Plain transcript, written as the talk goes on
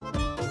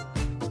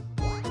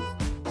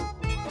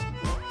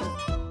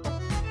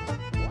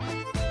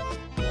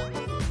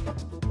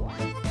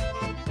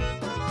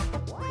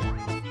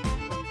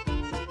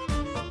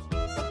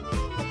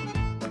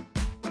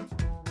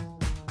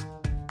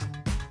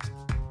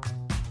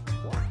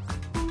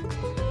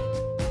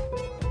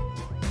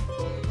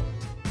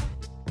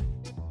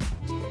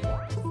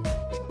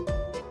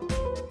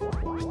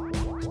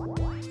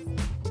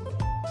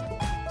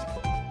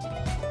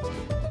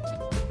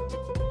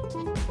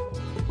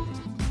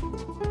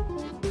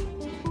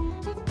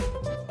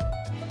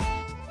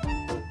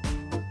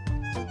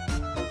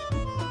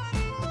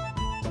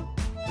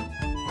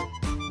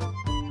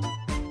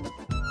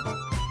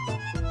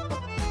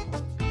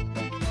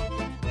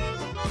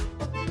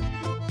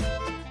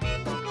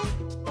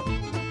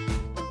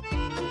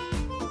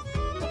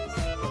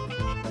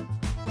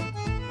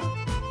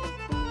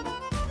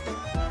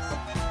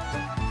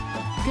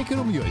Porquê é que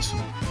eu não me ouço?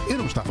 Eu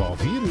não me estava a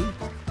ouvir.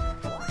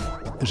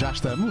 Já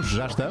estamos.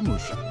 Já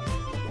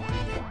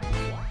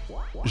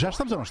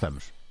estamos ou não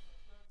estamos?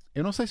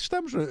 Eu não sei se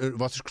estamos.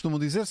 Vocês costumam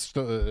dizer,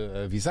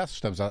 avisar se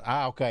estamos.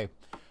 Ok.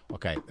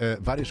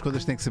 Várias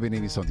coisas têm que saber na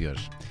emissão de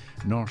hoje.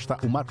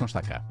 O Marco não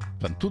está cá.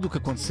 Portanto, tudo o que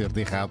acontecer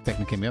de errado,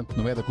 tecnicamente,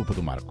 não é da culpa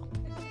do Marco.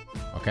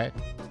 Ok?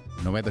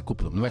 Não é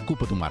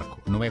culpa do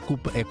Marco.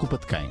 É culpa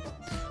de quem?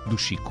 Do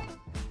Chico.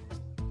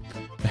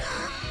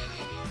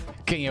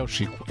 Quem é o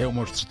Chico? É o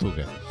monstro de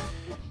Estuga.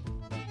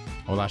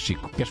 Olá,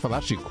 Chico. Queres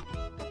falar, Chico?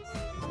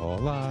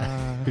 Olá.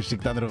 O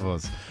Chico está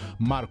nervoso.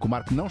 O Marco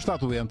não está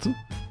doente.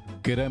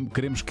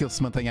 Queremos que ele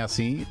se mantenha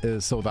assim,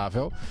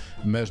 saudável,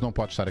 mas não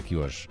pode estar aqui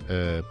hoje.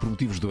 Por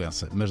motivos de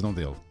doença, mas não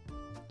dele.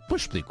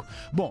 Depois explico.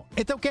 Bom,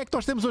 então o que é que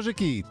nós temos hoje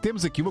aqui?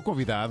 Temos aqui uma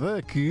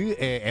convidada que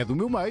é do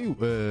meu meio.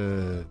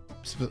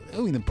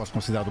 Eu ainda me posso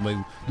considerar do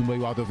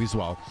meio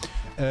audiovisual.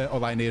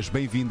 Olá, Inês,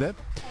 bem-vinda.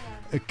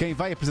 Quem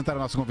vai apresentar a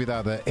nossa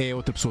convidada é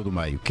outra pessoa do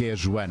meio, que é a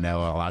Joana.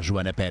 Olá,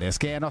 Joana Pérez,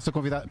 que é a nossa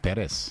convidada.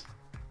 Pérez,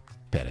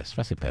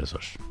 vai ser Pérez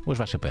hoje. Hoje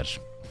vai ser Pérez.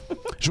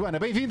 Joana,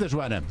 bem-vinda,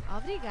 Joana.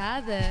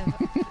 Obrigada.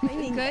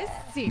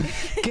 Sim.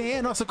 Quem é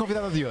a nossa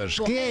convidada de hoje?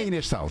 Bom, quem é a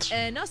Inês Salles?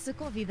 A nossa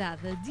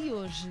convidada de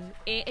hoje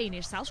é a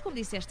Inês Salles, como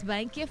disseste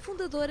bem, que é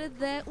fundadora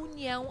da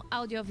União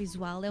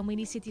Audiovisual. É uma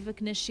iniciativa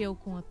que nasceu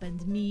com a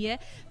pandemia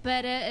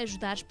para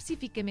ajudar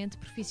especificamente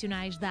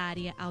profissionais da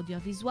área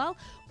audiovisual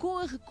com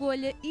a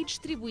recolha e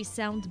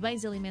distribuição de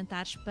bens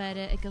alimentares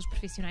para aqueles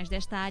profissionais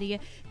desta área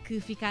que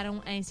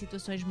ficaram em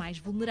situações mais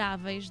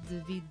vulneráveis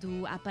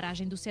devido à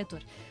paragem do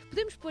setor.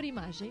 Podemos pôr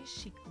imagens,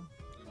 Chico?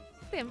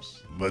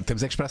 Temos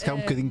é que esperar se cá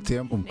um bocadinho de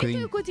tempo. Então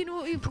eu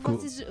continuo. Porque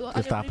ele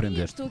está a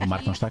aprender. O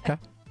Marco não está cá.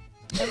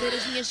 A ler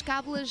as minhas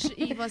cábulas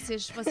e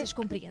vocês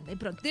compreendem.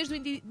 Pronto, desde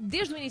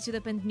o início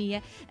da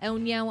pandemia, a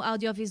União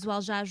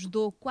Audiovisual já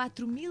ajudou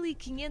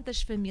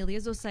 4.500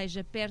 famílias, ou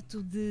seja,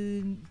 perto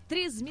de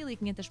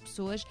 13.500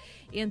 pessoas.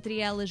 Entre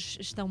elas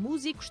estão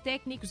músicos,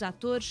 técnicos,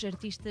 atores,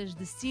 artistas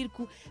de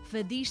circo,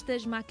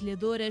 fadistas,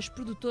 maquilhadoras,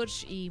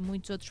 produtores e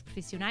muitos outros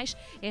profissionais.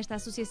 Esta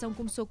associação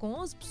começou com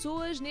 11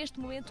 pessoas, neste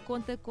momento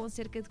conta com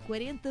cerca de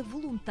 40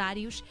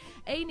 voluntários.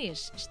 A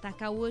Inês está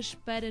cá hoje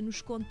para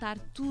nos contar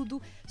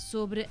tudo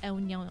sobre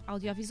a União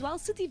Audiovisual.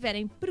 Se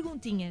tiverem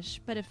perguntinhas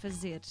para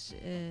fazer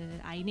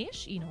à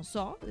Inês, e não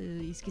só,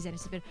 e se quiserem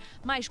saber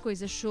mais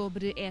coisas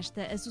sobre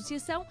esta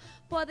associação,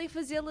 podem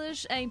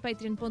fazê-las em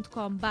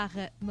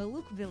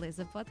patreon.com/Maluco,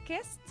 Beleza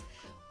Podcast,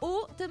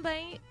 ou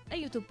também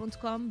em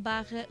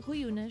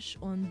youtube.com/Ruiunas,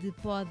 onde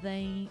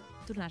podem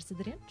tornar-se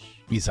aderentes.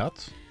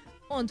 Exato.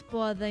 Onde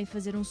podem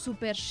fazer um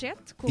super chat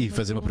e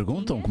fazer uma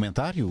pergunta, um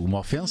comentário, uma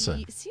ofensa.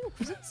 Sim, o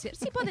que vos apetecer.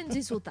 Sim, podem nos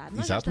insultar.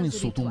 Exato, um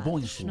insulto, um bom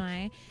insulto. Não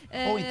é?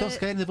 Ou então, se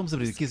calhar, ainda vamos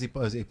abrir aqui a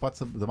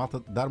hipótese da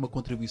malta dar uma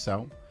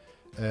contribuição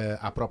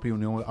à própria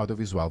União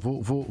Audiovisual.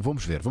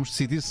 Vamos ver, vamos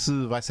decidir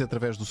se vai ser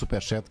através do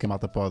Superchat que a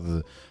malta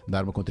pode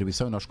dar uma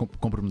contribuição e nós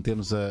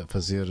comprometemos a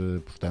fazer,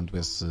 portanto,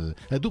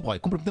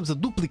 comprometemos a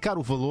duplicar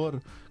o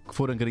valor que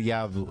for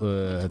angariado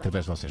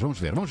através de vocês. Vamos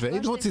ver.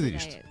 Eu vou decidir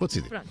isto.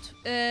 Pronto.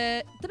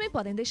 Também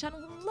podem deixar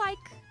um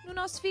like no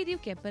nosso vídeo,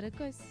 que é para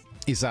coisa.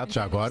 Exato,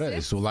 já agora,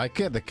 o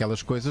like é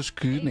daquelas coisas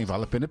que nem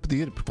vale a pena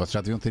pedir, porque vocês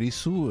já deviam ter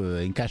isso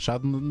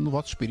encaixado no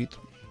vosso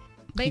espírito.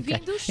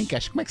 Bem-vindos.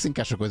 Como é que se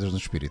encaixa coisas no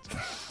espírito?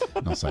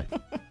 Não sei.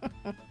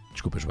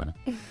 Desculpa, Joana.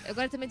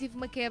 Agora também tive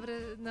uma quebra,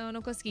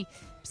 não consegui.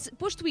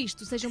 Posto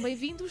isto, sejam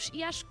bem-vindos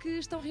e acho que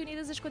estão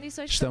reunidas as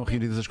condições. Estão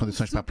reunidas as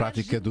condições para a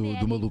prática do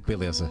Maluco,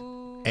 Beleza.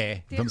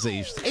 Vamos a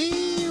isto.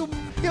 Ele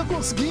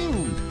conseguiu!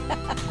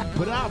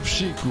 Bravo,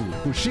 Chico!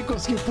 O Chico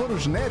conseguiu pôr o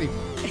genérico.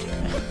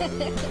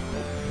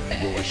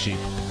 Boa,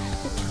 Chico.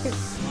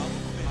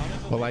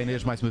 Olá,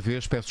 Inês, mais uma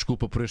vez. Peço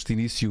desculpa por este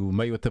início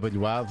meio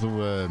atabalhoado.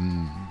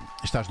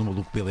 Estás no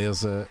Maluco,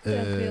 Beleza.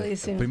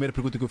 A primeira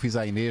pergunta que eu fiz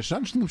à Inês, já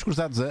nos tínhamos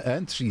cruzado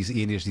antes, e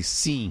a Inês disse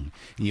sim.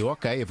 E eu,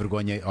 ok, a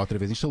vergonha outra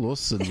vez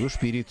instalou-se no meu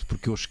espírito,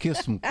 porque eu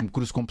esqueço-me que me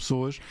cruzo com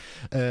pessoas.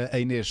 A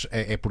Inês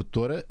é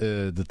produtora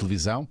de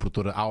televisão,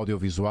 produtora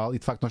audiovisual, e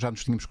de facto nós já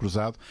nos tínhamos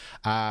cruzado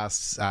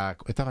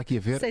eu estava aqui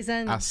a ver,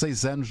 há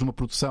 6 anos, numa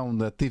produção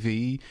na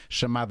TVI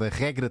chamada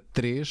Regra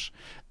 3.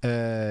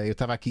 Eu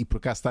estava aqui, por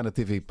acaso está na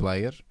TV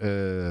Player.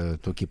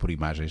 Estou aqui por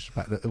imagens.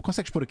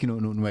 Consegues pôr aqui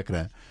no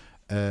ecrã?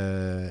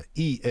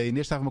 E a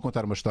Inês estava-me a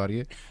contar uma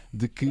história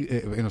de que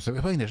eu não sei,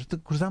 Inês,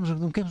 cruzámos,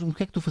 o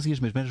que é que tu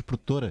fazias mesmo? Eras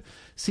produtora?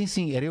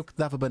 Sim, era eu que te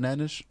dava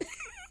bananas.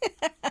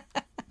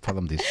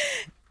 Fala-me disso.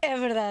 É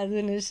verdade,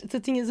 Inês. Tu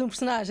tinhas um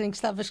personagem que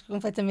estavas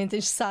completamente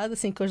engessado,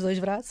 assim com os 2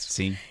 braços.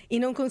 Sim. E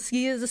não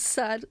conseguias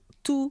acessar,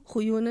 tu,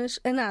 Ruiunas,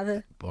 a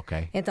nada.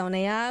 Ok. Então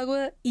nem a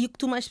água, e o que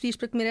tu mais pedias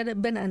para comer era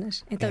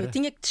bananas. Então eu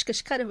tinha que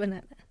descascar a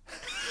banana.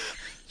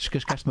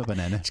 Descascaste uma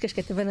banana?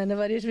 Descasquei-te a banana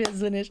várias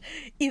vezes, Inês,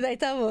 e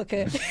deita à boca.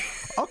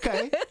 Ok.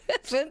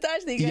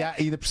 Fantástica.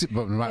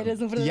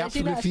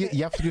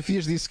 E há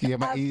fotografias disso, que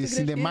isso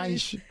ainda é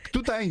mais que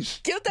tu tens.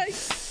 Que eu tenho.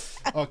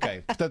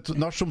 Ok, portanto,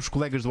 nós somos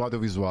colegas do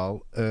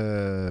Audiovisual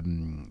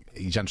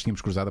e já nos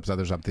tínhamos cruzado, apesar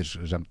de eu já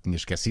me tinha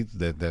esquecido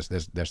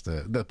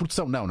da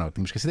produção. Não,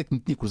 tinha esquecido, é que me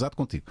tinha cruzado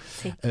contigo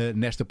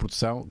nesta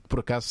produção, que por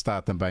acaso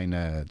está também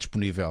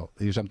disponível.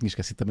 Eu já me tinha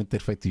esquecido também de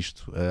ter feito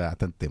isto há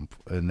tanto tempo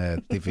na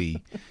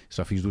TVI.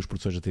 Só fiz 2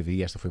 produções da TVI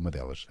e esta foi uma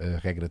delas, a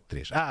regra de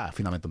 3.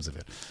 Finalmente estamos a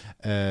ver.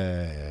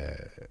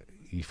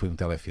 E foi um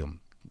telefilme.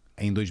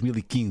 Em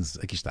 2015,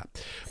 aqui está.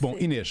 Bom,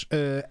 Inês,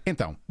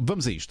 então,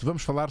 vamos a isto.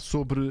 Vamos falar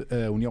sobre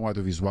a União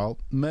Audiovisual,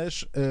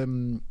 mas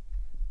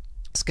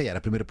se calhar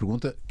a primeira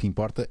pergunta que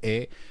importa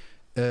é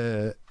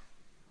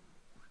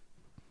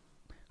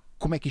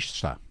como é que isto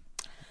está?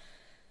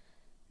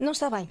 Não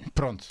está bem.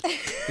 Pronto.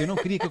 Eu não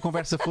queria que a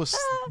conversa fosse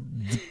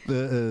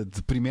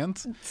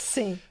deprimente.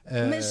 Sim,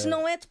 mas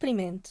não é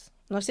deprimente.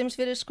 Nós temos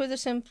de ver as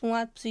coisas sempre de um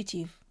lado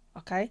positivo,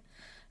 ok?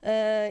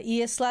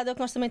 E esse lado é o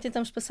que nós também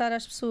tentamos passar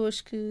às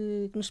pessoas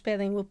que nos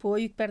pedem o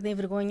apoio e que perdem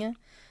vergonha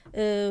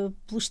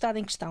pelo estado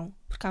em questão.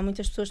 Porque há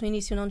muitas pessoas no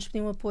início não nos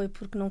pediam apoio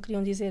porque não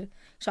queriam dizer que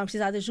estavam a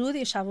precisar de ajuda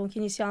e achavam que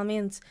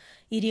inicialmente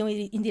iriam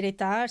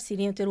endireitar-se,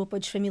 iriam ter o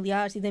apoio dos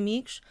familiares e de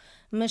amigos,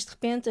 mas de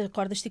repente a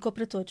corda esticou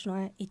para todos, não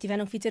é? E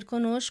tiveram que vir ter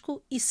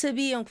connosco e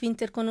sabiam que vinham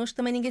ter connosco,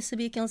 também ninguém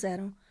sabia quem eles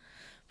eram.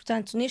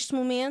 Portanto, neste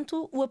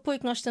momento, o apoio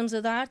que nós estamos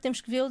a dar, temos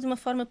que vê-lo de uma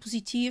forma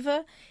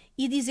positiva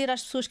e dizer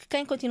às pessoas que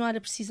quem continuar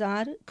a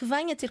precisar, que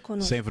venha ter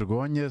connosco. Sem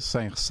vergonha,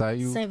 sem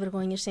receio. Sem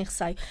vergonhas, sem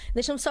receio.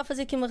 Deixa-me só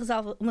fazer aqui uma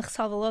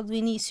ressalva logo do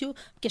início,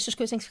 porque estas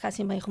coisas têm que ficar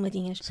assim bem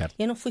arrumadinhas. Certo.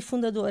 Eu não fui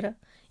fundadora,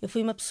 eu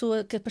fui uma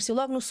pessoa que apareceu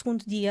logo no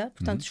segundo dia,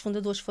 portanto os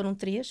fundadores foram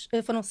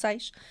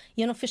 6,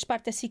 e eu não fiz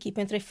parte dessa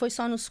equipa. Entrei foi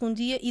só no segundo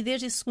dia e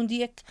desde esse segundo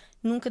dia que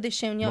nunca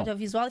deixei a União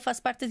Audiovisual e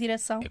faço parte da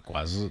direção. É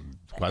quase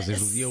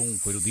desde o dia 1,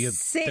 foi no dia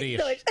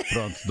 3. 2.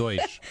 Pronto,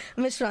 2.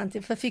 Mas pronto,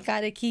 é para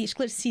ficar aqui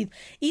esclarecido.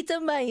 E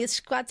também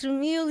esses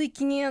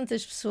 4.500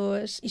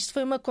 pessoas, isto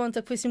foi uma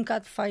conta que foi assim um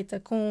bocado feita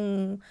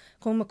com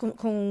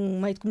um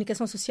meio de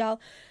comunicação social.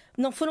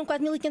 Não foram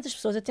 4.500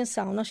 pessoas,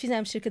 atenção, nós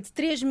fizemos cerca de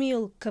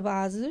 3.000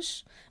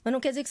 cabazes, mas não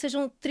quer dizer que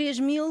sejam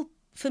 3.000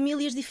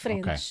 famílias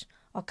diferentes.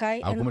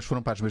 Okay? Algumas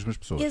foram para as mesmas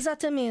pessoas.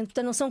 Exatamente,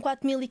 portanto não são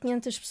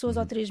 4.500 pessoas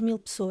ou 3.000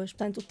 pessoas.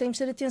 Portanto, o que temos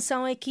de ter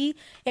atenção aqui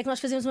é que nós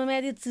fazemos uma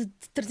média de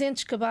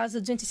 300 cabazes a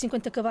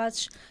 250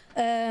 cabazes.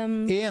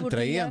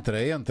 Entra.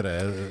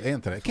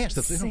 Quem é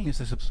esta pessoa? Eu não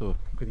conheço esta pessoa.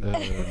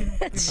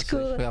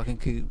 Desculpa. Foi alguém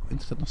que,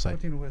 entretanto, não sei.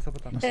 Continua essa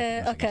batata. Não sei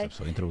quem esta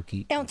pessoa entrou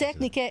aqui. É um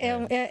técnico, é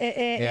um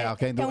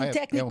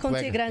técnico com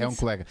T grande. É um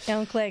colega. É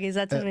um colega,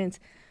 exatamente.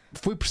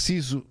 Foi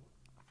preciso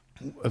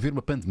haver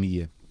uma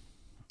pandemia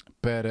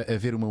para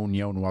haver uma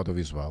união no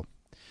audiovisual.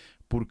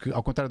 Porque,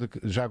 ao contrário do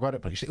que já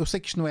agora, eu sei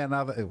que isto não é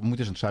nada,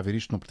 muita gente está a ver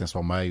isto, não pertence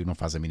ao meio, não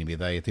faz a mínima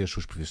ideia, tem as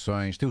suas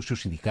profissões, tem os seus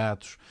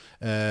sindicatos,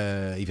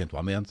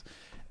 eventualmente,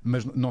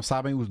 mas não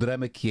sabem o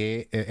drama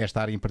que é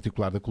esta área em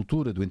particular da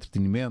cultura, do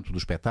entretenimento, do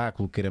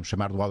espetáculo, queremos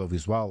chamar do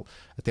audiovisual,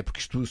 até porque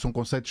isto são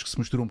conceitos que se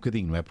misturam um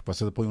bocadinho, não é? Porque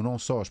vocês apoiam não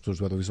só as pessoas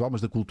do audiovisual,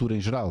 mas da cultura em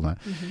geral, não é?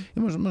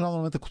 Mas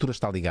normalmente a cultura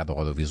está ligada ao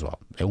audiovisual.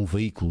 É um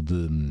veículo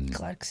de.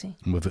 Claro que sim.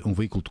 Um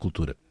veículo de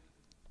cultura.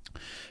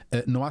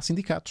 Não há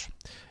sindicatos,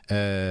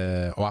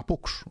 ou há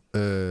poucos,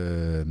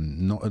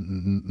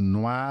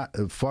 não há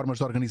formas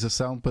de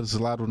organização para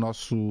zelar o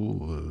nosso.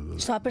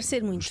 Estão a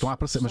aparecer muitos. Estão a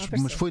aparecer,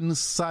 mas foi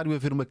necessário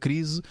haver uma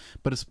crise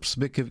para se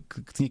perceber que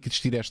tinha que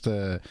existir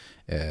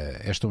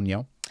esta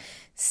união?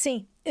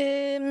 Sim,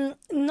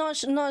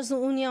 nós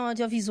União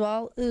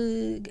Audiovisual,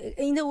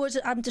 ainda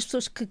hoje há muitas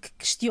pessoas que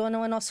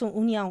questionam a nossa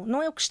união.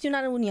 Não é o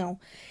questionar a união,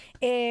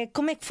 é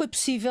como é que foi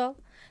possível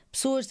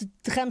pessoas de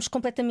ramos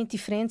completamente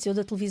diferentes, eu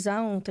da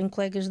televisão, tenho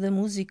colegas da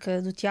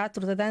música, do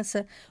teatro, da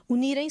dança,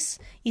 unirem-se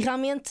e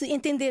realmente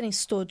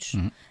entenderem-se todos.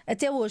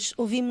 Até hoje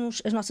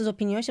ouvimos as nossas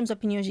opiniões, temos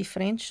opiniões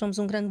diferentes, somos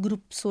um grande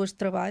grupo de pessoas de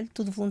trabalho,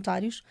 tudo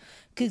voluntários,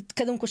 que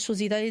cada um com as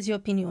suas ideias e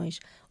opiniões.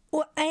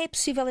 É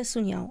possível essa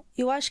união?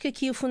 Eu acho que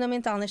aqui o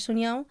fundamental nesta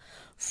união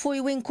foi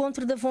o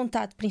encontro da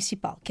vontade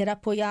principal, que era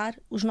apoiar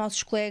os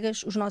nossos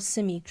colegas, os nossos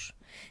amigos,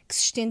 que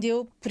se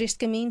estendeu por este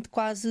caminho de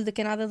quase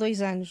daqui a nada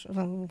 2 anos,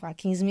 há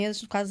 15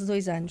 meses, quase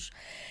 2 anos.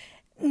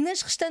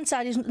 Nas restantes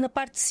áreas, na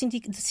parte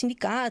de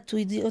sindicato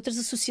e de outras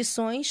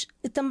associações,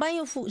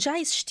 também já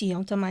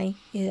existiam também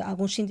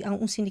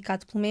um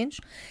sindicato pelo menos,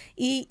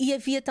 e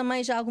havia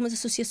também já algumas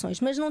associações,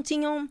 mas não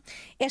tinham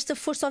esta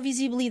força ou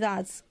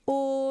visibilidade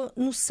ou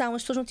noção,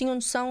 as pessoas não tinham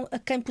noção a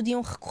quem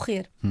podiam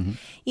recorrer.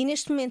 E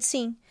neste momento,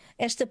 sim,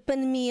 esta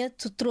pandemia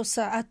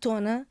trouxe à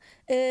tona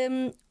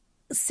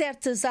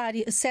certas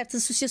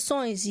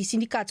associações e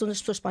sindicatos onde as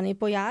pessoas podem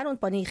apoiar, onde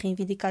podem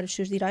reivindicar os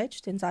seus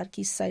direitos, tentar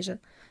que isso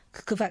seja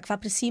que vá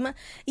para cima,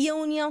 e a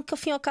União, que ao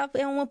fim e ao cabo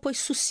é um apoio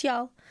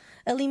social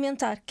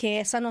alimentar, que é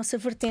essa a nossa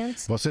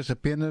vertente. Vocês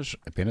apenas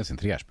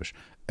entre aspas,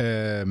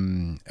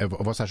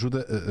 a vossa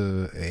ajuda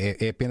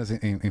é apenas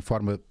em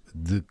forma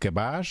de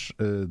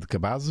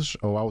cabazes,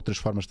 ou há outras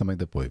formas também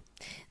de apoio?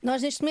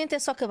 Nós neste momento é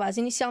só cabaz.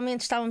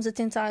 Inicialmente estávamos a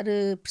tentar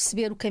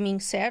perceber o caminho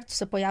certo,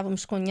 se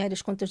apoiávamos com dinheiro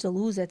as contas da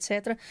luz,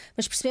 etc.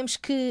 Mas percebemos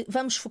que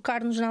vamos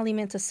focar-nos na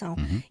alimentação.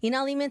 E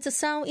na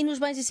alimentação e nos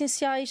bens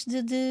essenciais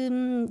de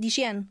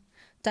higiene.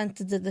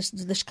 tanto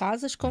das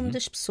casas como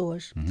das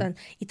pessoas. Portanto,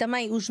 e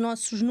também os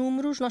nossos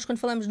números, nós quando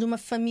falamos de uma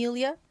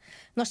família,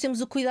 nós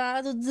temos o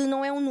cuidado de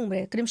não é um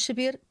número, queremos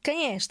saber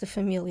quem é esta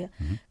família.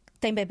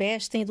 Tem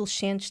bebés, tem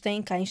adolescentes,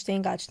 tem cães,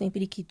 tem gatos, tem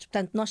periquitos.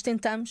 Portanto, nós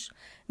tentamos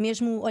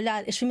mesmo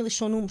olhar. As famílias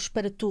são números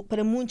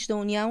para muitos da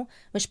União,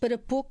 mas para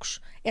poucos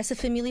essa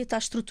família está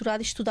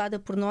estruturada e estudada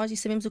por nós e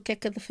sabemos o que é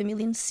que cada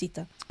família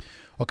necessita.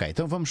 Ok,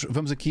 então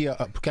vamos aqui,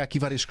 porque há aqui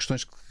várias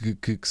questões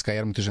que se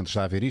calhar muita gente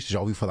está a ver isto,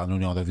 já ouviu falar na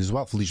União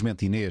Audiovisual.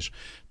 Felizmente Inês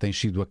tem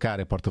sido a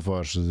cara e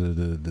porta-voz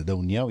da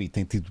União e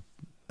tem tido,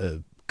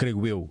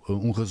 creio eu,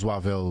 um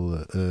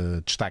razoável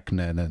destaque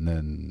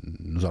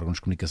nos órgãos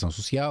de comunicação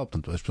social.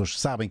 Portanto, as pessoas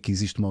sabem que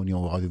existe uma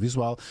União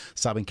Audiovisual,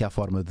 sabem que há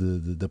forma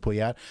de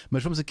apoiar,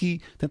 mas vamos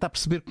aqui tentar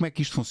perceber como é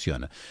que isto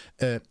funciona.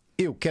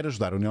 Eu quero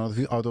ajudar a União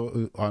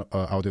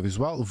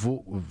Audiovisual,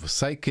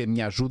 sei que a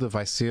minha ajuda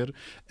vai ser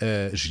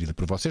gerida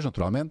por vocês,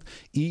 naturalmente,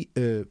 e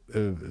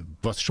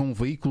vocês são um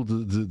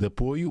veículo de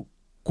apoio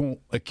com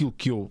aquilo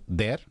que eu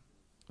der,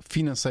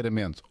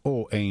 financeiramente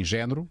ou em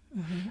género.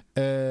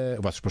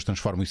 Vocês depois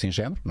transformam isso em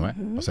género, não é?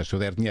 Ou seja, se eu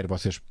der dinheiro,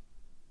 vocês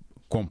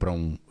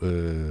compram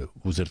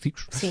os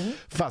artigos,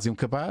 fazem um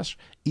cabaz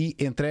e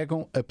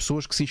entregam a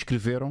pessoas que se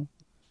inscreveram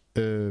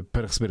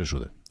para receber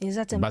ajuda.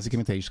 Exatamente.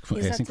 Basicamente é isto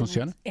é assim que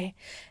funciona? É.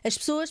 As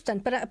pessoas,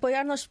 portanto, para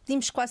apoiar, nós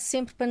pedimos quase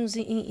sempre para nos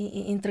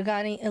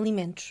entregarem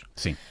alimentos.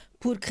 Sim.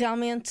 Porque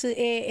realmente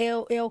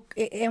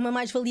é uma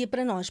mais-valia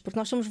para nós, porque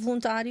nós somos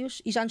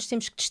voluntários e já nos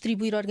temos que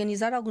distribuir,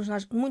 organizar.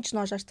 Muitos de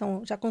nós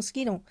já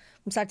conseguiram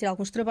começar a ter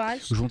alguns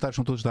trabalhos. Os voluntários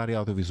são todos da área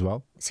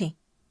audiovisual? Sim,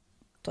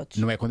 todos.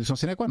 Não é condição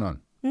sine qua non?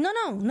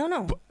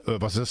 Não.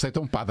 Vocês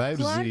aceitam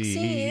padeiros Claro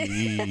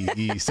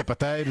e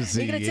sapateiros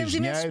e agradecemos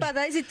imensos engenheiros?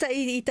 padeiros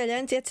e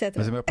talhantes, etc.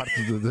 Mas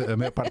a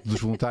maior parte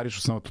dos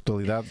voluntários, são a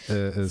totalidade,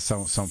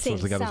 são pessoas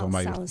ligadas ao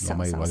meio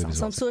audiovisual.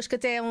 São pessoas que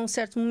até a um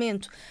certo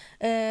momento,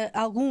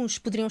 alguns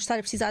poderiam estar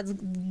a precisar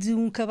de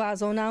um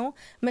cabaz ou não,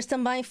 mas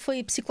também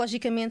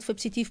psicologicamente foi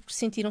positivo porque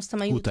sentiram-se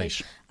também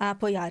úteis a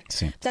apoiar.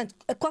 Sim. Portanto,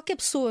 qualquer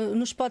pessoa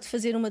nos pode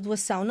fazer uma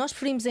doação. Nós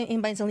preferimos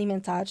em bens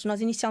alimentares. Nós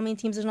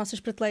inicialmente tínhamos as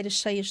nossas prateleiras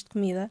cheias de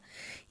comida.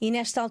 E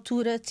nesta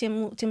altura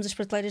temos as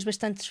prateleiras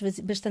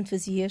bastante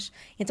vazias,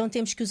 então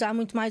temos que usar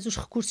muito mais os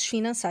recursos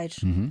financeiros.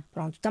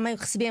 Pronto, também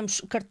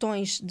recebemos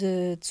cartões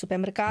de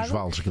supermercado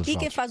e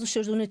quem faz os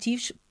seus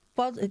donativos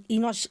pode, e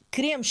nós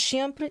queremos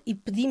sempre e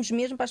pedimos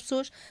mesmo para as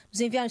pessoas nos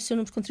enviarem o seu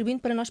número de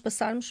contribuinte para nós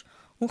passarmos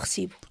um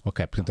recibo.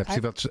 Ok, portanto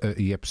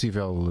é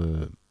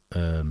possível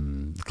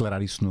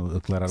declarar isso o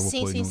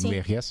apoio no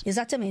IRS?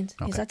 Exatamente.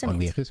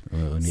 No IRS?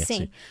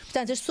 Sim.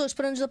 Portanto, as pessoas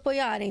para nos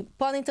apoiarem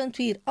podem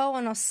tanto ir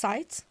ao nosso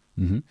site.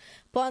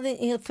 Podem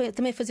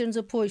também fazer-nos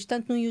apoios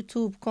tanto no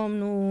YouTube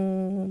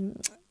como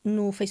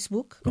no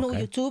Facebook. No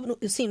YouTube,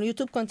 no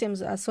YouTube quando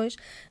temos ações,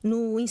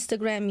 no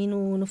Instagram e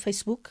no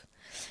Facebook.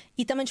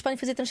 E também nos podem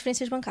fazer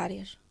transferências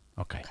bancárias.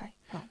 Ok,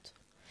 pronto.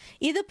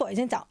 E depois,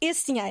 então,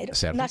 esse dinheiro,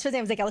 nós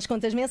fazemos aquelas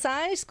contas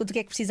mensais do que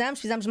é que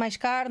precisamos mais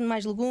carne,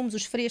 mais legumes,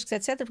 os frescos,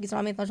 etc. Porque isso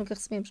normalmente nós nunca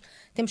recebemos,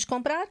 temos que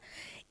comprar.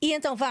 E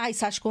então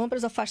vai-se às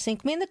compras ou faz-se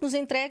encomenda que nos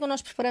entregam,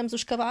 nós preparamos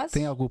os cabazes.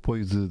 Tem algum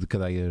apoio de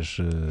cadeias?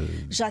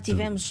 Já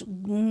tivemos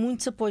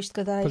muitos apoios de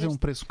cadeias. Fazer um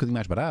preço um bocadinho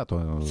mais barato?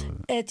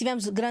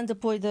 Tivemos grande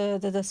apoio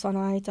da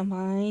Sonai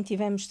também,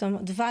 tivemos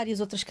de várias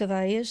outras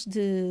cadeias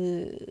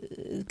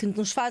que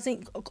nos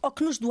fazem, ou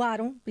que nos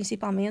doaram,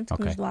 principalmente,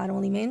 que nos doaram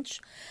alimentos.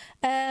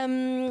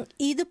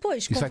 E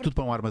depois isso vai tudo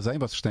para um armazém?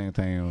 Vocês têm...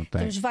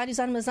 Temos vários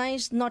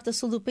armazéns de norte a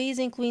sul do país,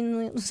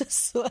 incluindo os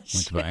Açores.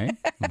 Muito bem.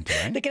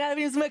 Daqui a nada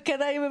abrimos uma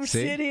cadeia, uma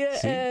mercearia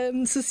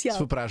social. Se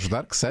for para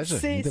ajudar, que seja,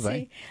 ainda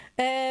bem.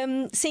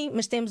 Sim,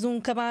 mas temos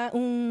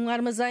um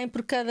armazém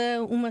por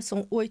cada uma,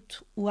 são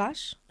 8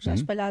 UAs, já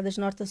espalhadas de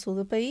norte a sul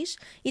do país,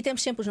 e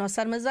temos sempre os nossos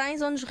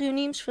armazéns onde nos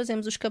reunimos,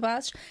 fazemos os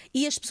cabazes,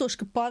 e as pessoas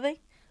que podem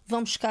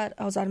vão buscar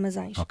aos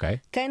armazéns.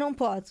 Quem não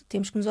pode,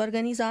 temos que nos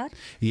organizar.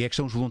 E é que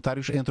são os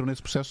voluntários que entram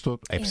nesse processo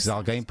todo. É preciso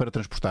alguém para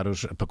transportar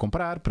para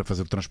comprar, para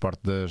fazer o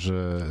transporte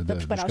para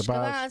preparar os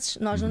cabazes.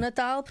 Nós no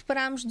Natal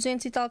preparámos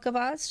 200 e tal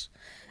cabazes.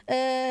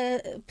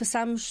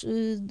 Passámos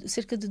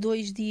cerca de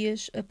 2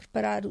 dias a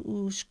preparar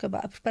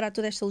a preparar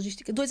toda esta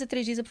logística, 2 a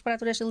 3 dias a preparar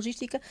toda esta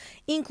logística,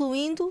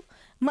 incluindo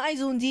mais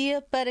um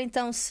dia para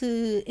então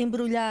se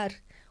embrulhar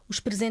os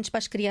presentes para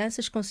as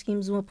crianças.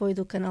 Conseguimos um apoio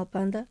do Canal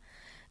Panda.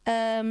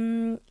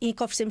 E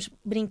que oferecemos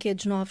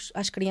brinquedos novos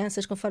às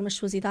crianças conforme as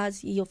suas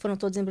idades e foram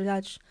todos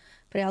embrulhados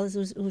para elas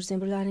os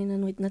desembrulharem na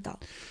noite de Natal.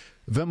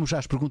 Vamos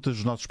às perguntas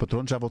dos nossos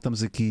patronos. Já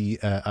voltamos aqui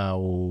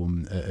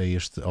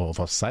ao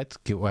vosso site,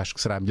 que eu acho que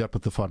será a melhor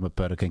plataforma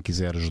para quem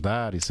quiser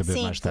ajudar e saber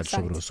mais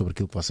detalhes sobre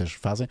aquilo que vocês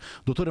fazem.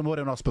 Doutor Amor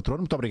é o nosso patrono,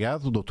 muito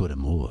obrigado. Doutor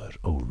Amor,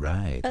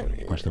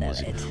 com esta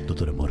música.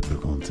 Doutor Amor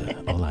pergunta: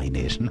 olá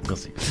Inês, não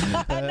consigo.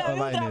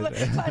 Olá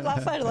Inês.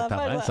 Faz lá.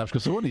 Bem, sabes que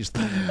eu sou honesto.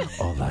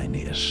 Olá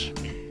Inês,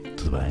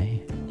 tudo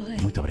bem? Oi.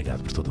 Muito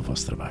obrigado por todo o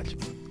vosso trabalho.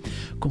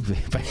 Como vê,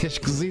 é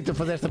esquisito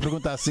fazer esta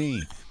pergunta assim.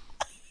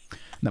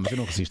 Não, mas eu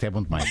não resisto, é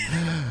bom demais.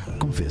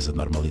 Como vês a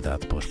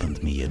normalidade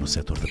pós-pandemia no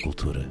setor da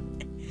cultura?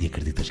 E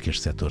acreditas que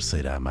este setor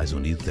sairá mais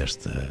unido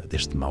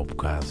deste mau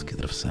bocado que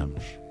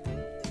atravessamos?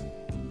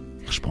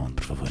 Responde,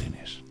 por favor,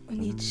 Inês.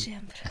 Unidos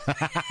sempre.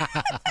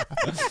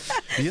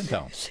 E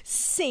então?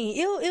 Sim,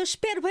 eu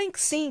espero bem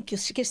que sim, que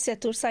este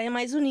setor saia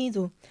mais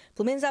unido.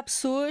 Pelo menos há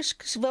pessoas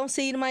que vão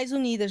sair mais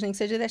unidas, nem que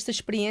seja desta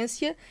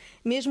experiência,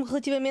 mesmo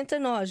relativamente a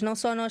nós. Não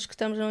só nós que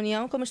estamos na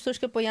União, como as pessoas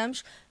que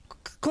apoiamos,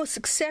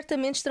 que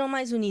certamente estarão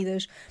mais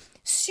unidas.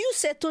 Se o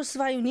setor se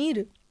vai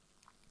unir,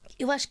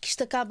 eu acho que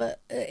isto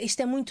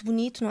é muito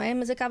bonito, não é?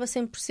 Mas acaba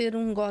sempre por ser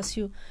um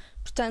negócio.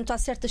 Portanto, há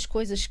certas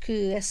coisas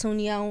que essa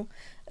união...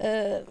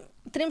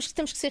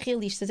 temos que ser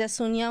realistas.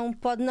 Essa união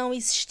pode não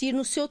existir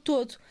no seu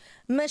todo,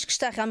 mas que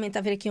está realmente a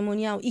haver aqui uma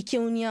união, e que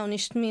a união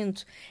neste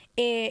momento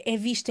é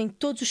vista em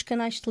todos os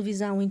canais de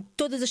televisão, em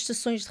todas as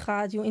estações de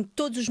rádio, em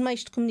todos os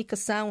meios de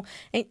comunicação,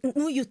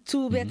 no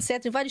YouTube,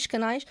 etc., em vários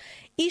canais.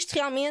 Isto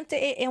realmente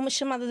é uma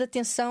chamada de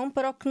atenção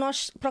para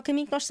o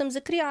caminho que nós estamos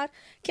a criar,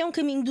 que é um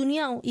caminho de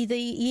união, e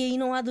aí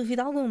não há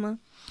dúvida alguma.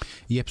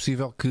 E é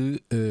possível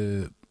que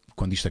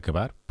quando isto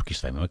acabar, porque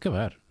isto vai mesmo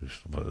acabar,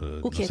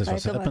 O que vai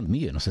acabar? A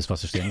pandemia, não sei se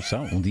vocês têm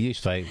noção, um dia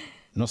isto vai,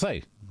 não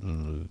sei.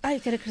 Eu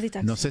quero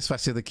acreditar que não sim. sei se vai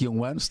ser daqui a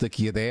um ano, se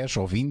daqui a 10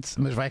 ou 20,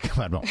 mas vai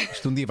acabar. Bom,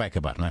 isto um dia vai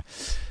acabar, não é?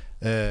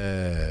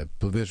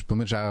 Pelo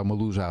menos já há uma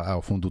luz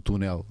ao fundo do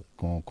túnel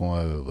com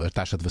a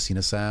taxa de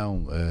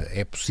vacinação.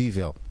 É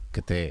possível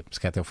que se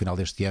calhar até o final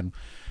deste ano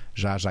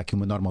já haja aqui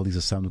uma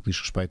normalização no que diz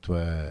respeito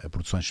a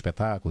produções de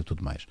espetáculo e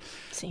tudo mais.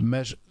 Sim.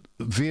 Mas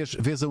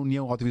vês a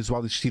União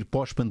Audiovisual existir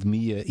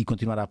pós-pandemia e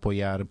continuar a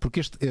apoiar? Porque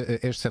este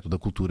setor da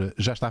cultura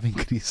já estava em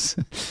crise.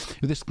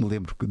 Eu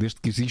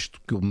desde que existo,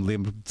 que eu me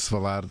lembro de se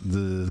falar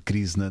de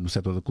crise no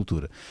setor da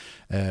cultura.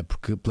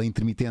 Porque pela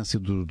intermitência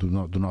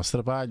do nosso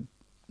trabalho,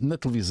 na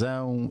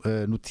televisão,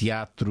 no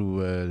teatro,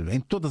 em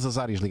todas as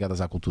áreas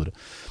ligadas à cultura.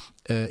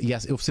 E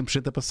houve sempre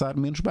gente a passar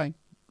menos bem.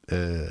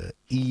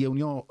 E a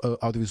União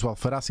Audiovisual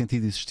fará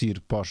sentido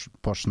existir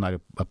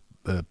pós-cenário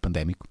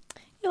pandémico?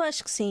 Eu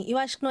acho que sim. Eu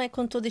acho que não é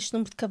com todo este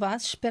número de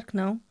cabazes, espero que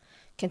não,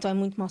 que então é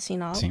muito mau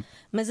sinal. Sim.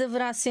 Mas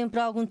haverá sempre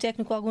algum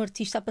técnico, algum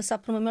artista a passar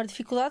por uma maior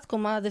dificuldade,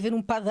 como há de haver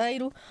um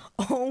padeiro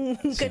ou um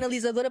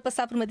canalizador a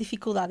passar por uma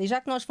dificuldade. E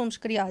já que nós fomos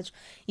criados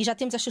e já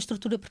temos esta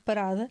estrutura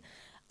preparada,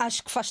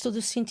 acho que faz todo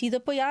o sentido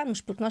apoiarmos,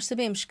 porque nós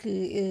sabemos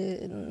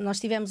que nós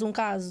tivemos um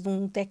caso de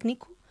um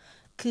técnico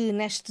que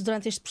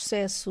durante este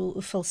processo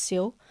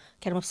faleceu,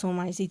 que era uma pessoa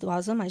mais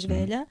idosa, mais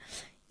velha,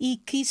 e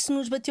que isso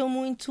nos bateu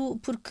muito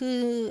porque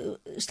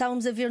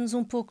estávamos a ver-nos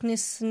um pouco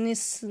nesse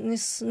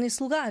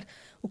lugar.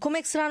 Como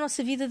é que será a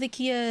nossa vida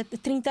daqui a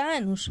 30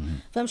 anos?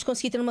 Vamos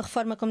conseguir ter uma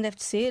reforma como deve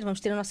de ser? Vamos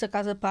ter a nossa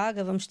casa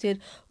paga? Vamos ter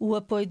o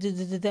apoio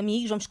de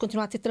amigos? Vamos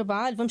continuar a ter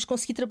trabalho? Vamos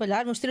conseguir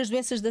trabalhar? Vamos ter as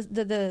doenças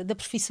da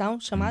profissão,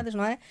 chamadas,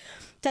 não é?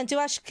 Portanto, eu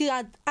acho que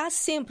há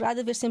de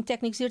haver sempre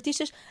técnicos e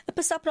artistas a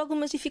passar por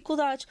algumas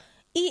dificuldades.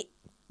 E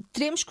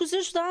teremos que os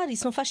ajudar.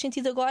 Isso não faz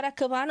sentido agora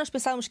acabar. Nós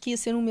pensávamos que ia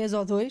ser um mês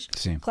ou dois.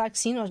 Sim. Claro que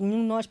sim,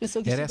 nenhum de nós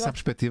pensou que era essa a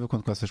perspectiva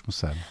quando vocês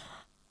começaram?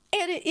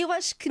 Eu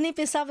acho que nem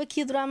pensava que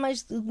ia durar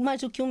mais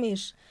do que um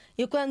mês.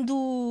 Eu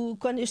quando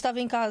eu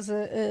estava em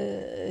casa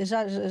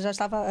já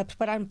estava a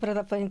preparar-me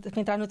para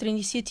entrar noutra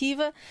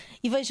iniciativa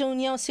e vejo a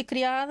União ser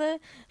criada,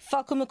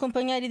 falo com o meu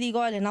companheiro e digo,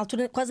 olha, na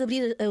altura quase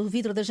abri o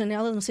vidro da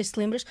janela, não sei se te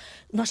lembras,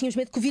 nós tínhamos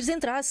medo que o vírus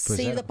entrasse,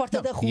 sair da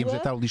porta da rua. Íamos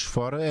deitar o lixo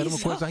fora, era uma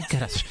coisa, ai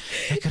caraças.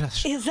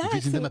 Exato. O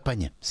vírus ainda me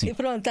apanha. Sim. E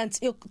pronto, portanto,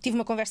 eu tive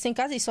uma conversa em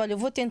casa e disse, olha,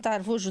 vou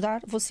tentar, vou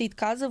ajudar, vou sair de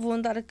casa, vou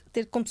andar a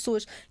ter com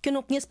pessoas que eu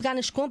não conheço, pegar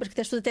nas compras,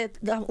 que as pessoas até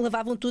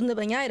lavavam tudo na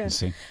banheira.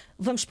 Sim.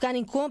 Vamos pegar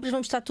em compras,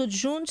 vamos estar todos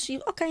juntos e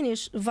ok,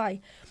 Inês, vai.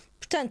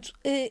 Portanto,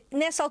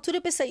 nessa altura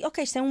eu pensei,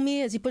 ok, isto é um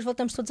mês e depois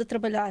voltamos todos a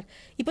trabalhar.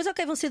 E depois,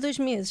 ok, vão ser 2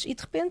 meses. E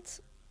de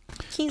repente,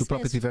 15 Tu própria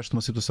meses. tiveste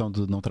uma situação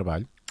de não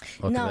trabalho?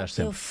 Ou Não, trabalhaste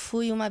sempre? eu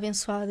fui uma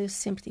abençoada, eu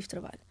sempre tive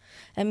trabalho.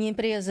 A minha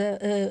empresa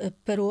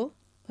parou,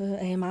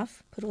 a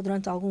EMAF, parou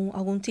durante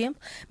algum tempo,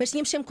 mas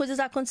tínhamos sempre coisas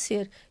a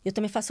acontecer. Eu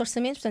também faço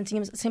orçamentos, portanto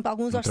tínhamos sempre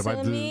alguns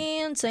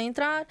orçamentos a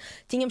entrar,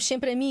 tínhamos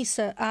sempre a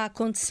missa a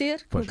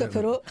acontecer, Pois nunca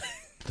parou.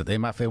 Portanto, a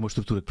EMAF é uma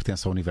estrutura que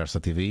pertence ao universo da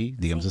TVI,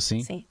 digamos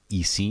assim. Sim.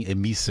 E sim, a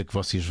missa que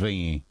vocês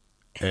veem,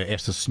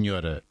 esta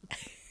senhora.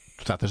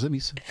 Tu tratas da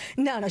missa.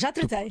 Não, já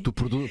tratei. Tu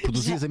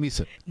produzias a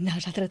missa. Não,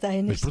 já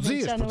tratei. Mas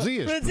produzias a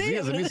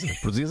missa.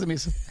 Produzias a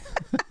missa.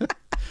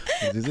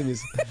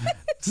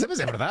 Mas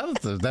é verdade,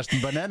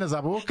 daste-me bananas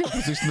à boca.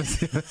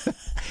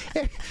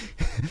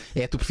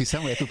 É a tua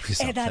profissão.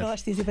 É dar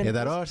hóstias e É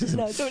dar hóstias.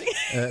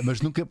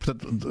 Mas nunca,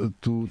 portanto,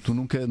 tu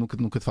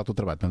nunca te faltou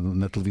trabalho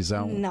na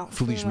televisão. Não,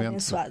 felizmente.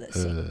 Abençoada,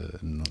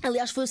 sim.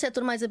 Aliás, foi o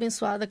setor mais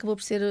abençoado, acabou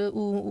por ser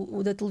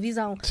o da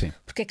televisão. Sim.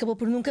 Porque acabou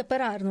por nunca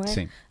parar, não é?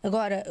 Sim.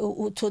 Agora,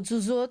 todos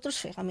os outros,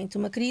 foi realmente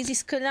uma crise, e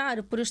se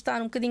calhar, por eu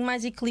estar um bocadinho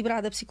mais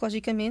equilibrada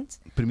psicologicamente,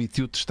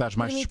 permitiu-te estar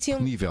mais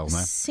disponível, não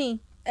é? Sim.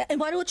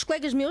 Embora outros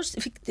colegas meus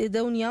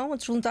da União,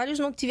 outros voluntários,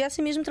 não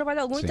tivessem mesmo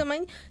trabalho algum. Sim. E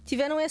também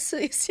tiveram esse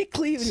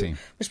equilíbrio. Sim.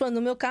 Mas pronto,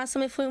 no meu caso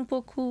também foi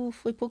pouco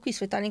isso.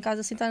 Foi estar em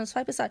casa, sentar no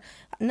sofá e pensar,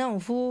 não,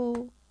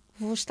 vou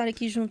vou estar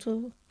aqui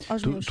junto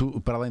aos meus.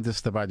 Tu, para além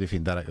desse trabalho,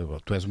 enfim,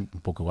 tu és um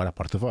pouco agora a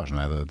porta-voz,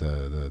 não é?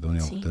 Da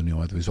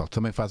União Audiovisual. Tu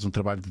também fazes um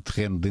trabalho de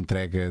terreno, de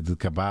entrega de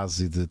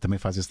cabazes também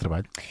fazes esse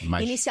trabalho?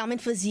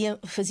 Inicialmente fazia,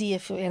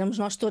 éramos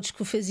nós todos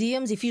que o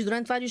fazíamos e fiz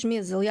durante vários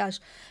meses. Aliás,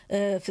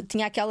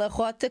 tinha aquela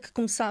rota que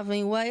começava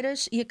em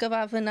Oeiras e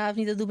acabava na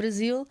Avenida do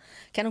Brasil,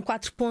 que eram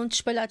 4 pontos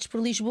espalhados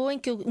por Lisboa, em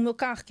que o meu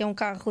carro, que é um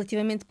carro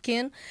relativamente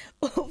pequeno,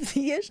 houve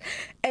dias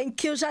em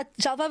que eu já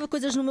levava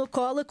coisas no meu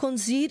colo a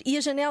conduzir e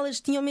as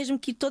janelas tinham mesmo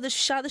que ir todas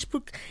fechadas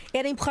porque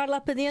era empurrar lá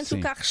para dentro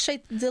o carro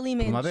cheio de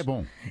alimentos. Por um lado é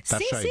bom.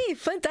 Sim,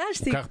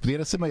 fantástico. O carro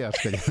podia ser maior,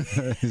 se calhar.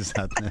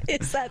 Exato, né?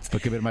 Exato. Para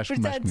caber mais.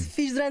 Portanto,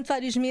 fiz durante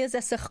vários meses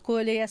essa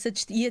recolha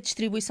e a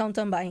distribuição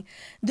também.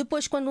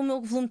 Depois, quando o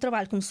meu volume de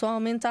trabalho começou a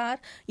aumentar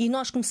e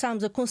nós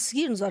começámos a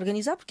conseguir nos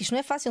organizar, porque isto não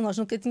é fácil, nós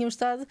nunca tínhamos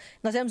estado.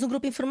 Nós éramos um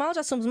grupo informal,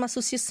 já somos uma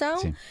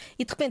associação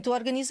e de repente, ao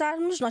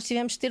organizarmos, nós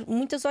tivemos de ter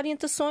muitas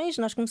orientações.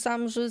 Nós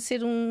começámos a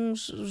ser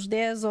uns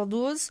 10 ou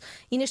 12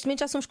 e neste momento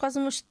já somos quase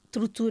uma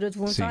estrutura de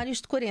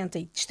voluntários de 40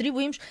 e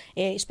distribuímos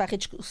isto para as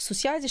redes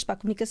sociais, isto para a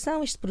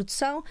comunicação, isto para a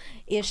produção,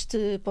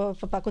 este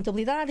para a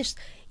contabilidade,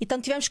 então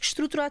tivemos que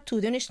estruturar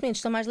tudo. Eu neste momento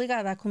estou mais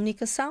ligada à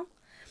comunicação.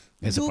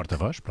 És a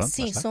porta-voz? Pronto,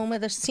 sim, sou uma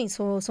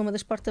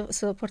das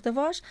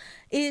porta-voz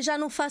e já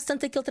não faço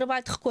tanto aquele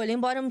trabalho de recolha,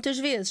 embora muitas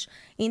vezes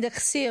ainda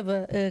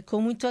receba com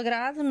muito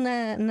agrado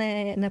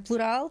na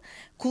plural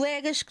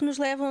colegas que nos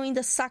levam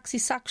ainda sacos e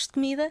sacos de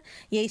comida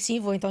e aí sim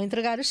vou então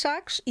entregar os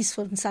sacos e se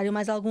for necessário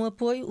mais algum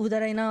apoio o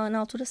darei na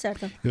altura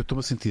certa. Eu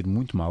estou-me a sentir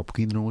muito mal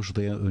porque ainda não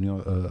ajudei a União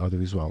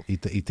Audiovisual e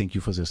tenho que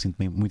o fazer,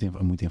 sinto-me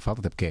muito em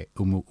falta, até porque é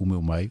o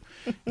meu meio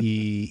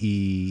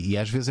e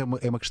às vezes é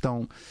uma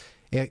questão.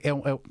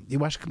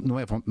 Eu acho que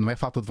não é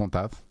falta de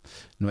vontade,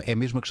 é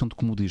mesmo a questão de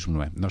comodismo,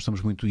 não é? Nós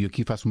estamos muito, e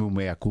aqui faço o meu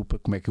meia-culpa,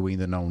 como é que eu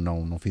ainda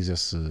não fiz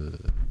esse.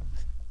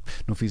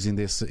 Não fiz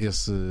ainda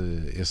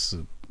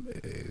esse.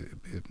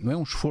 Não é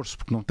um esforço,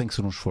 porque não tem que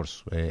ser um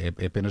esforço,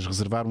 é apenas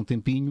reservar um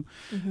tempinho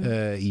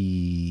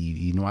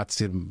e não há de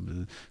ser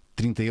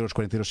 30 euros,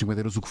 40 euros, 50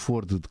 euros, o que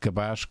for de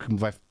cabaz que me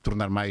vai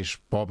tornar mais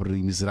pobre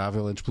e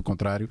miserável, antes pelo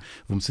contrário,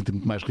 vou-me sentir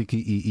muito mais rico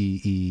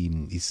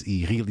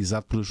e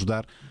realizado por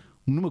ajudar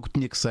numa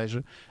gotinha que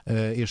seja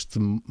este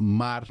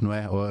mar, não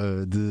é,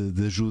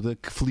 de ajuda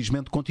que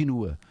felizmente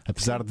continua,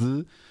 apesar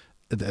de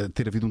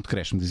ter havido um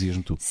decréscimo,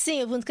 dizias-me tu.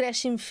 Sim, houve um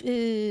decréscimo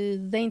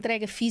da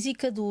entrega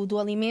física do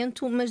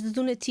alimento, mas de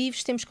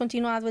donativos temos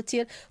continuado a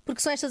ter,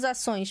 porque são estas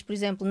ações. Por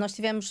exemplo, nós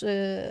tivemos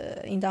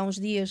ainda há uns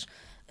dias,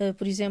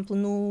 por exemplo,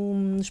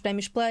 nos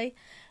Prémios Play,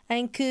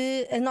 em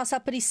que a nossa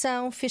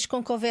aparição fez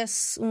com que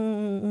houvesse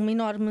uma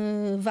enorme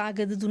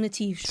vaga de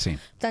donativos. Sim.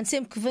 Portanto,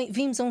 sempre que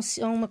vimos a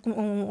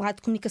um ato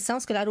de comunicação,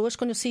 se calhar hoje,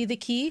 quando eu saí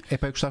daqui. Eu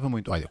gostava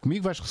muito. Olha,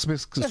 comigo vais receber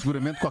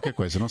seguramente qualquer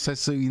coisa. Não sei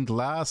se indo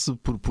lá, se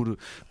por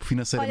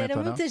financeiramente ou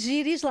não. Olha, era muito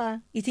agir ir lá.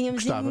 E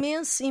tínhamos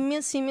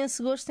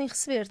imenso gosto em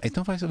receber-te.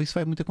 Então isso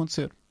vai muito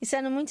acontecer. Isso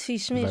era muito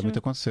fixe mesmo. Vai muito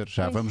acontecer.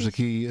 Já muito vamos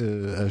fixe. Aqui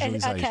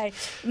agilizar isto. Ok.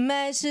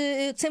 Mas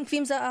sempre que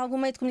vimos algum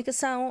meio de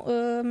comunicação,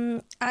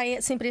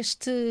 há sempre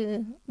este.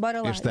 Bora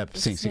lá. Este up,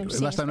 sim.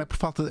 Lá está, não é por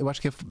falta, eu acho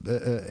que é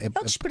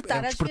o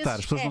despertar. As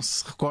pessoas não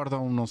se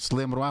recordam, não se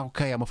lembram,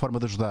 ok, há uma forma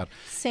de ajudar.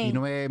 Sim. E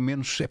não é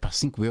menos,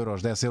 5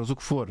 euros, 10 euros, o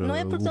que for. Não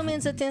é porque dão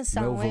menos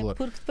atenção, é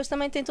porque depois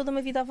também tem toda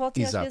uma vida à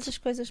volta. Exato. E às vezes as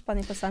coisas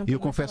podem passar. E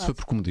eu confesso, foi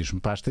por comodismo,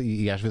 basta,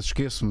 e às vezes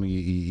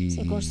esqueço-me.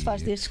 Sim, quando se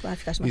faz destes, claro,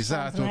 ficaste mais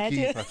exato,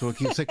 estou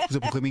aqui. Eu sei que, por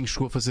exemplo, o Raminhos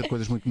chegou a fazer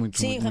coisas muito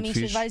sim, muito Raminhos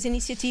fez várias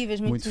iniciativas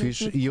muito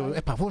fixe. E eu,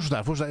 vou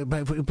ajudar.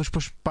 Depois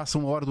passa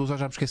 1 hora, 2 horas,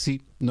 já me esqueci,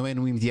 não é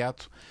no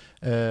imediato.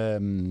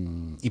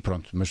 E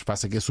pronto, mas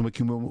assumo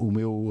aqui o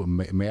meu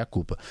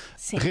meia-culpa.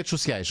 Redes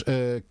sociais,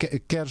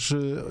 queres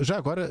já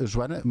agora,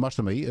 Joana,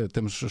 mostra-me aí,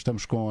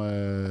 estamos com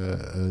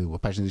a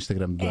página de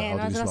Instagram da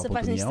Audiovisual. A nossa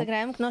página de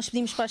Instagram, que nós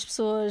pedimos para as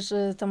pessoas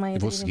também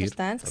aderirem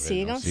bastante, que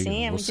sigam,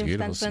 sim, é muito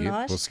importante para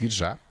nós. Vou seguir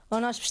já.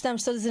 Onde nós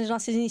postamos todas as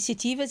nossas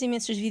iniciativas,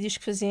 imensos vídeos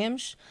que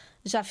fazemos.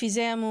 Já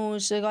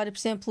fizemos agora, por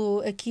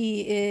exemplo,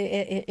 aqui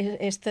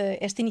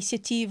esta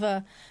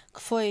iniciativa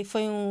que foi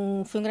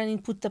um grande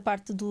input da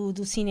parte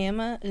do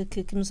cinema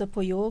que nos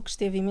apoiou, que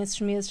esteve imensos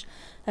meses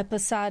a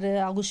passar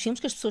alguns filmes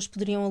que as pessoas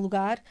poderiam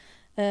alugar.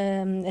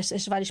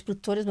 As várias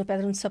produtoras, uma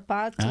Pedra no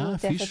Sapato,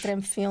 Terra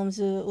Treme Filmes,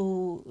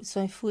 o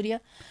Som e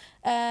Fúria,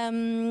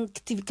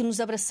 que nos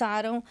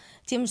abraçaram.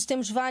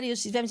 Tivemos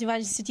várias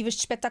iniciativas de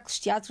espetáculos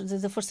de teatro,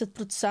 da Força de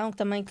Produção, que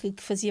também que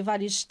fazia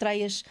várias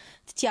estreias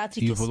de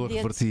teatro. E o valor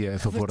revertia a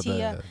favor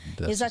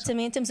da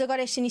exatamente. Temos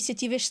agora esta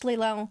iniciativa, este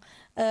leilão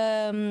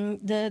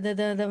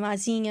da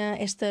Mazinha,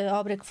 esta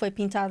obra que foi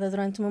pintada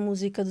durante uma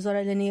música dos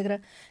Orelha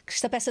Negra, que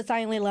esta peça está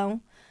em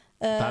leilão.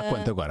 Está a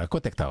quanto agora?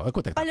 Quanto é que está?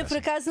 Olha, por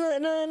acaso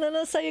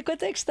não sei a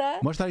quanto é que está.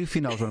 Mostra aí o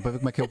final, Joana, para ver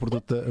como é que é o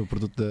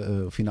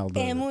produto final da...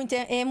 É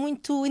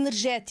muito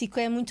energético,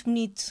 é muito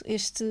bonito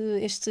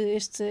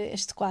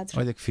este quadro.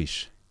 Olha que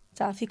fixe.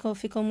 Tá, ficou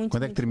muito.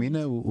 Quando é que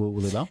termina o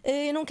leilão?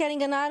 Eu não quero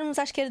enganar, mas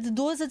acho que era de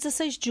 12 a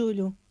 16 de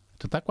julho.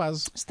 Então está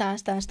quase.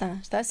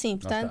 Está sim,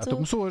 portanto. Então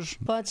começou hoje.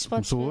 Podes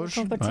começou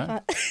hoje,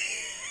 participar.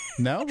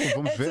 Não?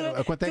 Vamos ver.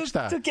 A quanto é que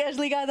está? Tu que és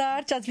ligado à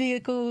arte, já te vi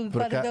com o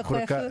quadro da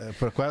Ruefa.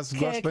 Por acaso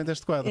gosto bem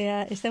deste quadro.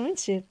 Isto é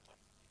muito giro.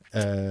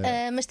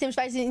 Mas temos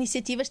várias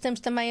iniciativas. Estamos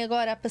também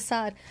agora que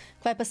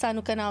vai passar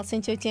no canal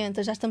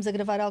 180. Já estamos a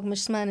gravar há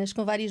algumas semanas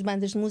com várias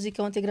bandas de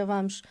música. Ontem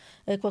gravámos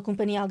com a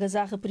companhia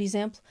Algazarra, por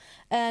exemplo,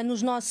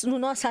 no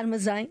nosso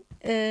armazém,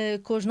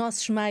 com os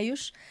nossos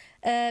meios.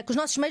 Que os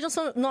nossos meios não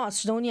são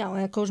nossos, da União,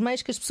 é com os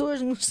meios que as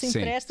pessoas nos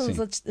emprestam,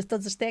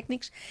 todos os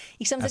técnicos,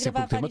 e estamos a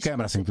gravar. Tem uma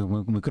câmara, sempre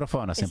um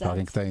microfone, há sempre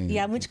alguém que tem. E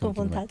há muitos com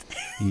vontade.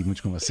 E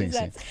muitos com sim.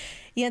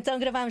 E então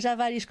gravámos já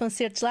vários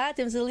concertos lá.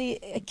 Temos ali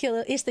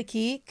este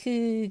aqui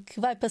que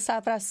vai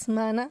passar para a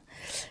semana.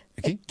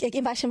 Aqui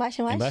embaixo.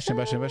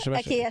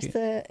 Aqui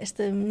é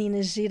esta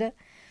menina gira.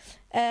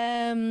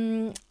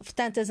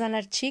 Portanto, as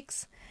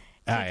Anarchics.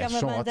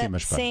 São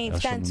ótimas, pá. Sim,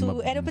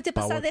 portanto, era para ter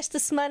passado esta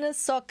semana,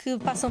 só que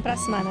passam para a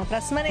semana. Para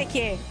a semana é que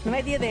é, não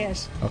é dia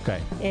 10. Ok.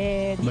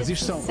 Mas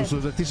isto são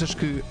os artistas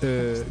que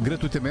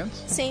gratuitamente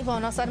vão ao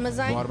nosso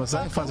armazém.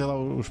 Fazem lá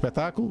o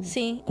espetáculo.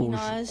 Sim,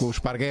 com o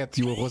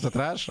esparguete e o arroz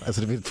atrás, a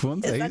servir de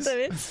fundo.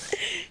 Exatamente.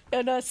 É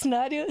o nosso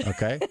cenário.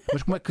 Ok.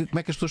 Mas como é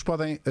que as pessoas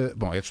podem.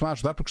 Bom, eles estão a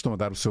ajudar porque estão a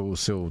dar o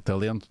seu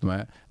talento, não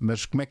é?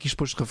 Mas como é que isto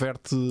depois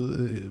reverte?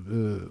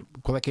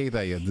 Qual é que é a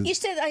ideia?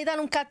 Isto é dar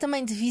um bocado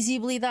também de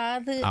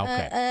visibilidade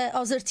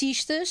aos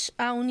artistas,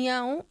 à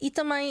União, e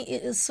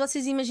também, se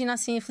vocês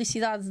imaginassem a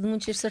felicidade de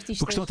muitos destes artistas.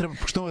 Porque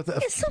estão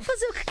é só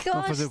fazer o que gostam. Estão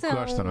a fazer o que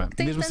gostam, não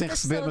é? Mesmo sem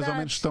receber, mas ao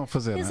menos estão a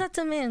fazer.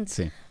 Exatamente.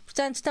 Sim.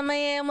 Portanto,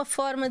 também é uma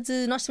forma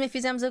de. Nós também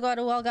fizemos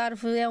agora o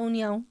Algarve é a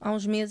União, há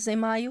uns meses, em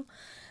maio,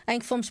 em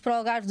que fomos para o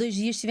Algarve 2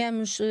 dias,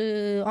 estivemos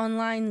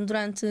online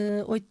durante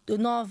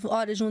 9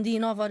 horas num dia e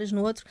 9 horas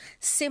no outro,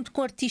 sempre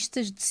com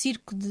artistas de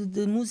circo,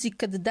 de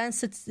música, de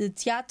dança, de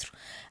teatro,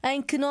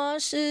 em que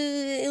nós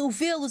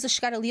vê-los a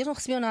chegar ali, eles não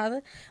recebiam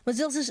nada, mas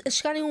eles a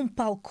chegarem a um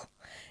palco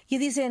e a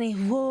dizerem: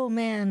 "Wow,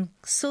 man,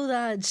 que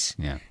saudades,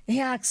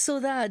 que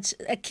saudades",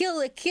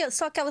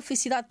 só aquela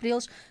felicidade para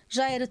eles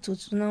já era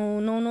tudo,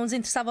 não nos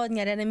interessava o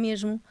dinheiro, era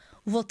mesmo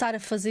voltar a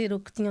fazer o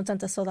que tinham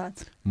tanta saudade.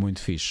 Muito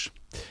fixe.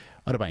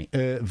 Ora bem,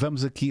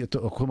 vamos aqui.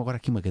 Ocorre-me agora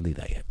aqui uma grande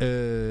ideia.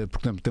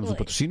 Portanto, temos um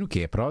patrocínio que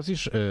é a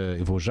Prozis.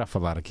 Eu vou já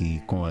falar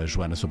aqui com a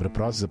Joana sobre a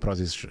Prozis. A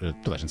Prozis,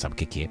 toda a gente sabe o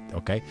que é,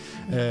 ok?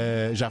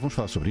 Já vamos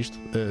falar sobre isto,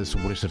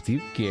 sobre este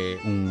artigo, que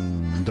é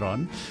um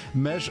drone.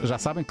 Mas já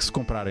sabem que se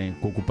comprarem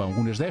com o cupom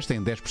UNAS10 têm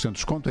 10% de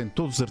desconto em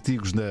todos os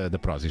artigos da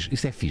Prozis.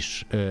 Isso é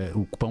fixe.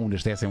 O cupom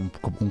UNAS10 é um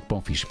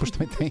cupom fixe.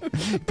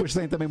 Depois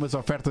tem também umas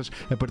ofertas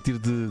a partir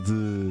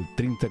de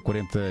 30,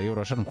 40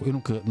 euros. Eu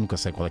nunca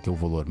sei qual é que é o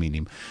valor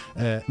mínimo.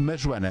 Mas,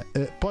 Joana,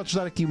 podes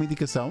dar aqui uma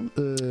indicação,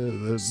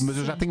 mas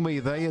eu já tenho uma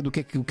ideia do que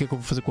é que eu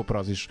vou fazer com a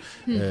Prozis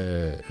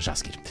já a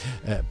seguir.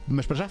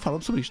 Mas para já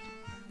falamos sobre isto.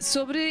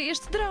 Sobre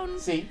este drone.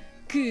 Sim.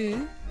 Que.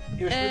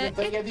 Eu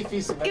experimentei e é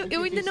difícil.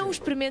 Eu ainda não o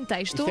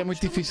experimentei. Estou muito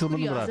difícil de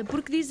manobrar.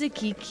 Porque diz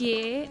aqui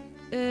que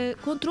é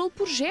controle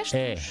por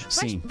gestos.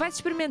 Sim. Vais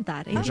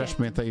experimentar. Eu já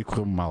experimentei e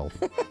correu mal.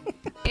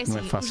 É assim, não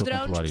é fácil os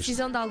drones controlar isto.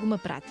 precisam de alguma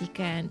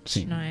prática antes,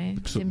 Sim. não é?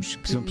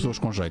 Precisam de pessoas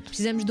com jeito.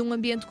 Precisamos de um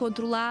ambiente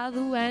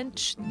controlado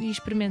antes de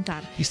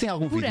experimentar. Isto tem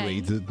algum vídeo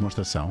aí de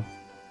demonstração?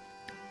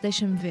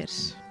 Deixa-me ver.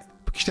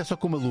 Porque isto é só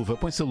com uma luva,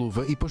 põe-se a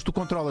luva e depois tu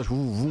controlas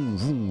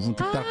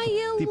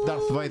tipo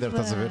Darth Vader,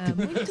 estás a ver?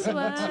 Tipo...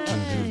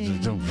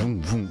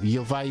 Muito bem. E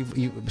ele vai.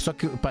 Só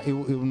que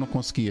eu não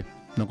consegui.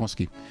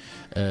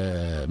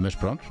 Mas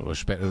pronto,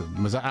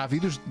 mas há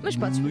vídeos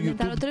no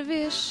YouTube. Outra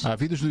vez. Há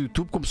vídeos no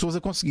YouTube com pessoas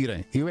a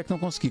conseguirem. Eu é que não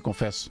consegui,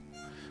 confesso.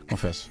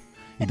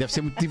 E deve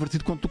ser muito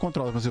divertido quando tu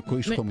controlas, mas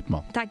isto ficou muito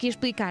mal. Está aqui a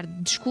explicar: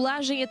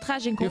 descolagem e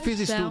aterragem com fiz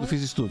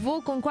isso tudo.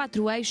 Voo com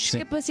 4 eixos,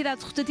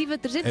 capacidade rotativa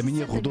 360 A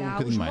minha rodou graus, um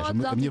bocadinho mais.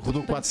 A minha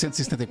rodou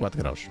 474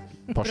 graus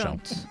para o chão.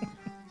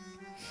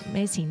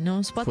 É assim,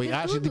 não se pode Foi ter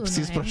ágil tudo, e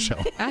preciso não é? para o chão.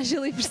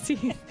 Ágil e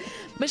preciso.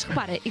 Mas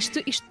repara,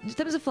 isto,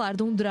 estamos a falar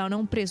de um drone a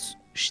um preço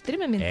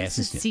extremamente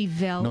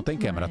acessível. Não tem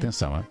câmara,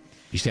 atenção. Hein?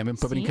 Isto é mesmo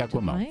para brincar com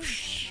a mão.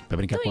 Para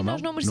brincar com a mão.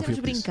 Nós não merecemos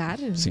brincar?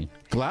 Sim.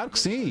 Claro que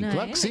sim,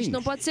 claro que sim. Isto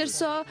não pode ser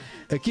só.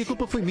 Aqui a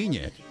culpa foi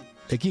minha.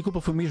 Aqui a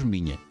culpa foi mesmo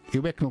minha.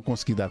 Eu é que não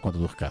consegui dar conta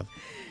do recado.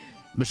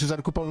 Mas se usar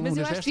a culpa Mas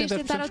eu acho que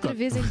devias tentar outra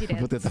vez em direto.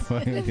 Vou tentar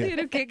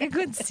ver o que é que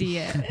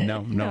acontecia.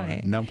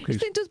 Não, porque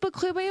isto tem tudo para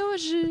correr bem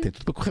hoje. Tem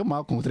tudo para correr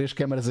mal, com 3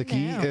 câmaras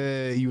aqui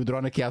e o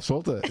drone aqui à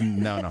solta.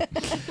 Não.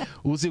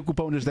 Usei o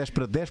cupom UNAS10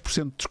 para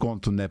 10% de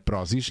desconto na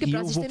Prozis. E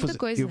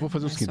eu vou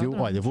fazer o seguinte: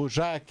 vou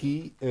já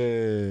aqui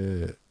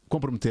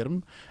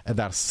comprometer-me a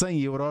dar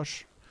 100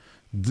 euros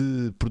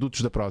de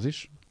produtos da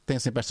Prozis. Tem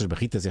sempre estas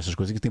barritas e estas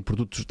coisas que tem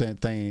produtos,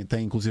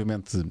 tem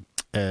inclusivamente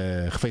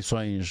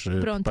refeições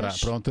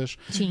prontas.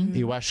 Sim.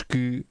 Eu acho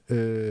que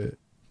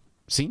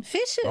sim.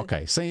 Fixe.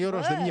 Ok, 100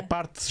 euros da minha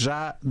parte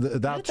já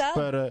dados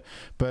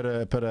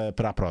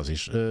para a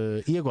Prozis.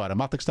 E agora,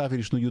 malta que está a ver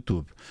isto no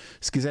YouTube,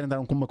 se quiserem dar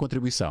uma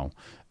contribuição,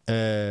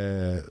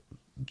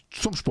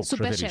 somos poucos a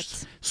ver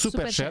isto.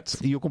 Superchat,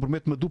 e eu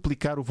comprometo-me a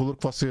duplicar o valor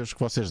que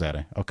vocês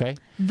derem, ok?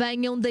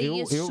 Venham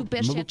daí esses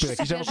superchats.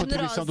 Aqui já é uma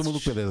contribuição do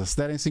Maluco Beleza. Se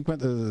derem 5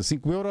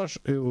 euros,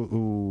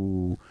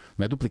 não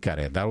é duplicar,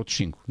 é dar outros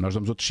 5. Nós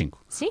damos outros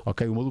 5. Sim.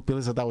 Ok? O Maluco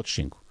Beleza dá outros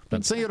 5.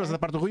 Portanto, 100 euros da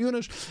parte do Rui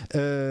Unas,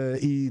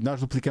 e nós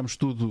duplicamos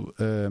tudo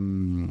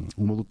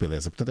o Maluco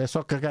Beleza. Portanto, é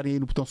só carregarem aí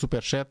no botão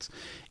Superchat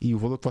e o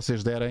valor que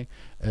vocês derem,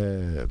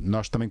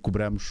 nós também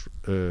cobramos,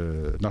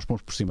 nós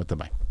pomos por cima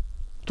também.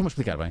 Estou-me a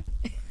explicar bem?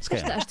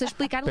 Estás a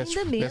explicar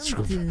lindamente. Peço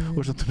desculpa.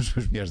 Hoje não estamos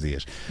nos melhores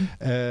dias.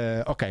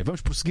 Ok,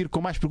 vamos prosseguir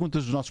com mais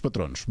perguntas dos nossos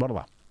patronos. Bora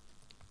lá.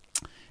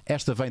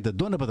 Esta vem da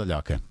Dona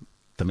Badalhoca.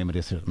 Também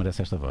merece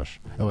esta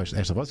voz.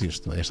 Esta voz e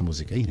esta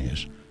música.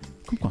 Inês,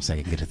 como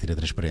conseguem garantir a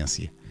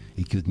transparência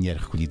e que o dinheiro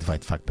recolhido vai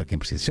de facto para quem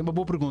precisa? Isso é uma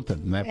boa pergunta,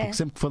 não é? Porque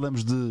sempre que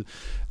falamos de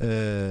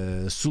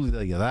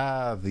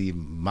solidariedade e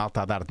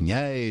malta a dar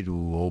dinheiro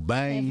ou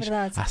bens,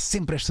 há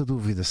sempre esta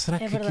dúvida: será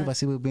que aquilo vai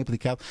ser bem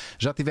aplicado?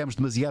 Já tivemos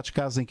demasiados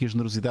casos em que a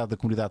generosidade da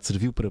comunidade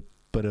serviu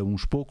para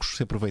uns poucos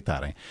se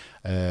aproveitarem.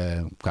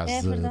 O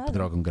caso de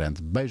Pedrógão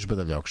Grande. Beijos,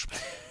 badalhocos.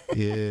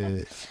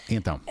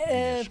 Então,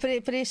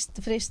 para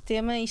este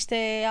tema, isto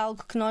é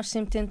algo que nós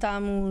sempre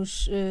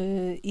tentámos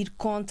ir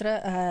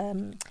contra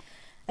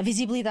a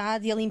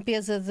visibilidade e a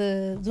limpeza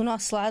do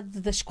nosso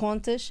lado, das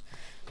contas.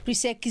 Por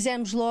isso é que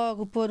quisemos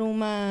logo pôr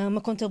uma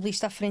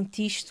contabilista à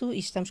frente disto, e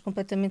estamos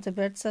completamente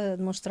abertos a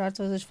demonstrar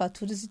todas as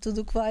faturas e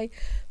tudo o que vai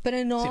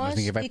para nós. Sim, mas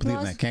ninguém vai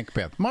pedir, né? Quem é que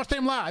pede?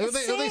 Mostrem-me lá, eu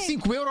dei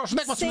 5 euros,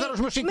 onde é que vocês deram os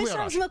meus 5 euros? Mas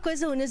sabes uma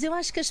coisa, Unas, eu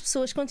acho que as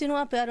pessoas continuam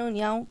a apoiar a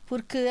União,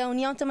 porque a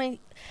União também,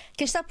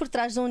 quem está por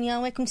trás da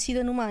União é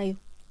conhecida no meio.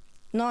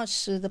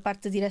 Nós, da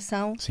parte da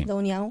direção da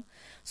União,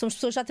 somos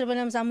pessoas que já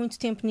trabalhamos há muito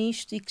tempo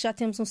nisto e que já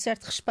temos um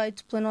certo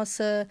respeito pela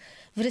nossa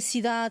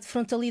veracidade,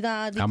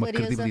 frontalidade e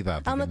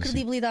clareza. Há uma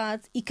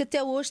credibilidade e que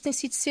até hoje tem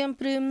sido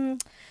sempre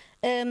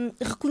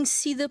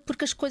reconhecida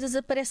porque as coisas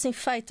aparecem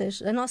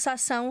feitas. A nossa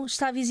ação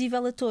está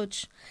visível a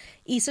todos.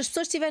 E se as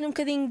pessoas tiverem um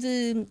bocadinho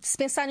de se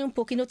pensarem um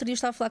pouco, e no outro dia eu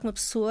estava a falar com uma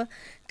pessoa,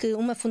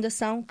 uma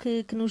fundação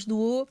que nos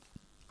doou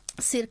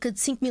cerca de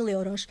 5 mil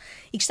euros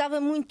e que estava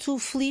muito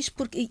feliz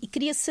e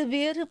queria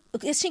saber,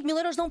 esses 5 mil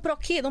euros dão para o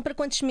quê? Dão para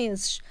quantos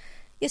meses?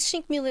 Esses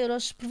 5 mil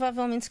euros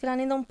provavelmente se calhar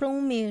nem dão para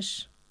um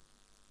mês.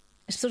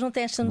 As pessoas não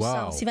têm esta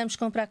noção. Se vamos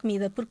comprar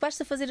comida, porque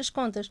basta fazer as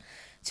contas.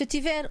 Se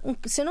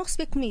eu não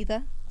receber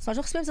comida, se nós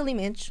não recebemos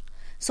alimentos,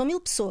 são 1000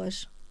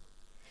 pessoas.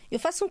 Eu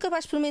faço um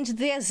cabaz por menos de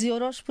 10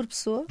 euros por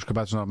pessoa. Os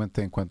cabazes normalmente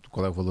têm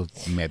qual é o valor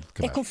médio de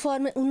cabaz? É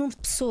conforme o número de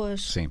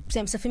pessoas. Sim. Por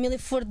exemplo, se a família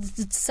for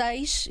de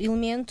 6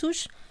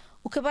 elementos,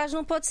 o cabaz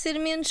não pode ser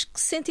menos que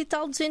 100 e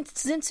tal,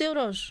 200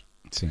 euros.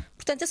 Sim.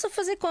 Portanto, é só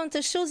fazer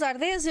contas. Se eu usar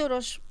 10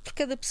 euros por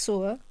cada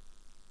pessoa,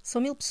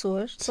 são 1000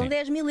 pessoas, são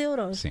 10 mil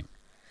euros. Sim.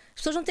 As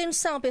pessoas não têm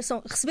noção,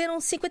 pensam,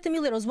 receberam 50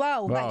 mil euros,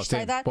 isto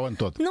vai dar.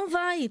 Não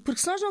vai, porque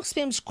se nós não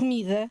recebemos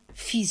comida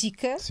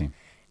física,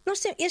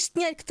 este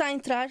dinheiro que está a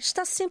entrar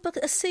está sempre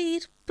a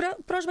sair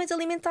para os bens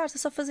alimentares, é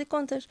só fazer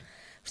contas.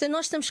 Portanto,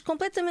 nós estamos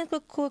completamente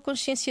com a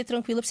consciência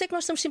tranquila. Por isso é que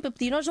nós estamos sempre a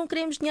pedir, nós não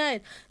queremos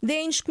dinheiro,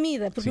 deem-nos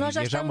comida, porque nós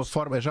já estamos...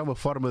 É já uma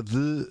forma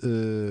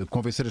de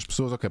convencer as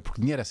pessoas, ok, porque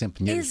dinheiro é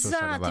sempre dinheiro.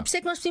 Exato, e por isso é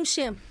que nós pedimos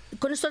sempre.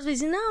 Quando as pessoas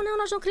dizem, não,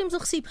 nós não queremos o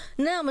recibo.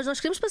 Não, mas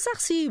nós queremos passar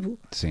recibo.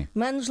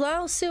 Mande-nos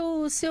lá o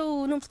seu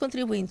número de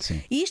contribuinte.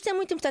 Sim. E isto é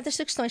muito importante,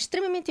 esta questão é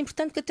extremamente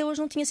importante, porque até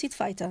hoje não tinha sido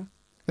feita.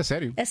 A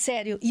sério? A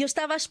sério. E eu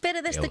estava à espera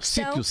desta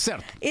questão. É o sítio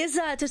certo.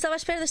 Exato, eu estava à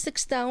espera desta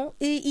questão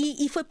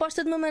e foi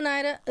posta de uma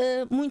maneira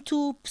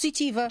muito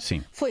positiva.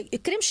 Sim.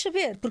 Queremos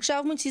saber, porque já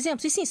houve muitos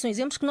exemplos. E sim, são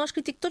exemplos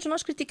que todos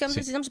nós criticamos.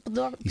 Os exemplos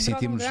e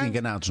sentimos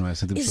enganados, não é?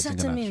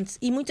 Exatamente.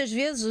 E muitas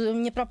vezes a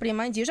minha própria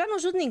mãe dizia: eu já não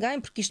ajudo ninguém,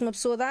 porque isto uma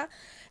pessoa dá.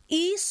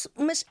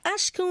 Mas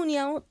acho que a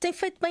União tem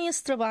feito bem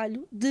esse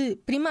trabalho de,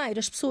 primeiro,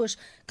 as pessoas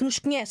que nos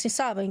conhecem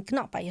sabem que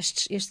não, pá,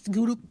 este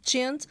grupo de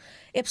gente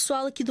é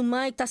pessoal aqui do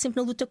meio que está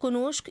sempre na luta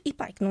connosco e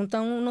pá, que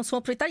não são a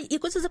aproveitar, e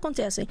coisas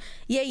acontecem.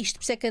 E é isto,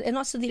 por isso é que a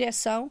nossa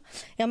direção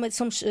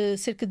somos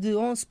cerca de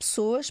 11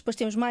 pessoas, depois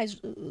temos mais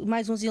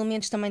uns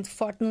elementos também de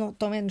forte, não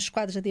estão nos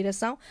quadros da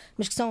direção,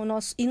 mas que são o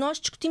nosso, e nós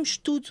discutimos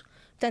tudo.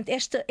 Portanto,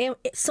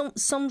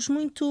 somos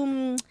muito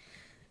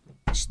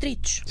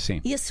estritos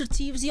e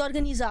assertivos e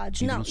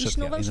organizados. Isto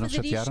não vamos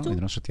fazer isto.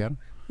 Ainda não chatearam?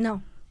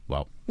 Não.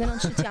 Uau. Ainda não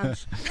nos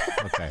chateámos.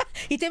 Okay.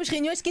 E temos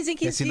reuniões de 15 em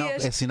 15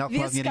 dias. É sinal que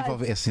não há dinheiro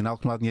envolvido. É sinal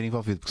que não há dinheiro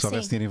envolvido, porque se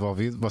houvesse dinheiro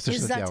envolvido, vocês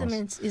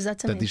chateavam-se.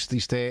 Exatamente. Portanto, isto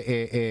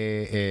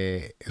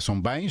são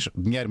bens,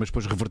 dinheiro, mas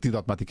depois revertido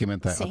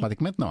automaticamente.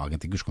 Automaticamente não, alguém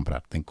tem que os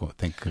comprar, tem que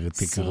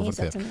reverter.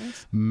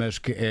 Exatamente. Mas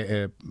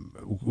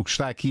o que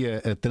está aqui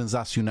a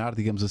transacionar,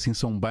 digamos assim,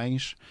 são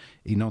bens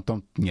e não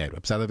tão dinheiro.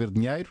 Apesar de haver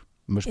dinheiro,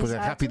 mas depois é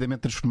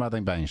rapidamente transformado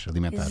em bens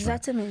alimentares.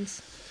 Exatamente.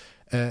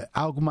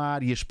 Há alguma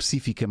área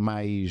específica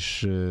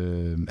mais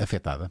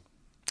afetada?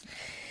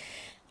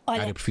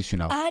 Olha, área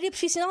profissional. A área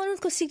profissional eu não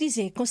te consigo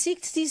dizer.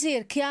 Consigo-te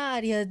dizer que a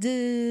área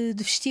de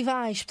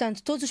festivais,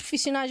 portanto, todos os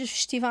profissionais dos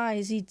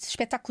festivais e de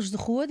espetáculos de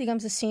rua,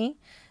 digamos assim,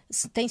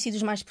 têm sido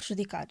os mais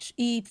prejudicados.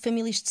 E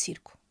famílias de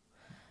circo.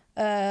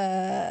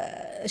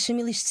 As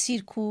famílias de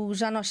circo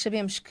já nós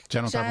sabemos que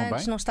já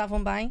não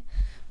estavam bem.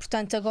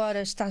 Portanto,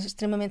 agora está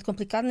extremamente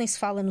complicado, nem se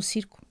fala no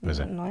circo,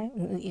 não é?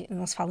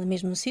 Não se fala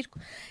mesmo no circo.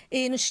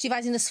 E nos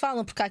festivais ainda se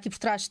falam, porque há aqui por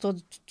trás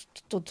todo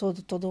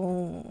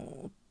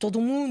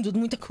um mundo de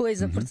muita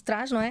coisa por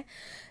detrás, não é?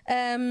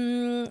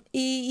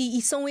 E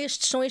são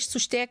estes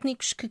os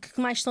técnicos que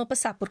mais estão a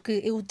passar,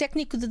 porque o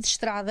técnico de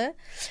estrada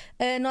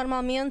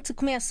normalmente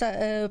começa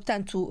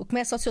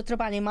o seu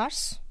trabalho em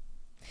março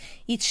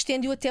e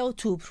estende-o até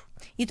outubro.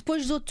 E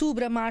depois de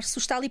outubro a março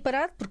está ali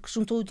parado, porque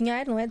juntou o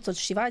dinheiro, não é? De todos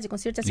os festivais e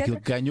concertos, etc. E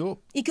aquilo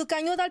que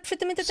ganhou dá-lhe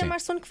perfeitamente até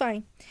março do ano que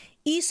vem.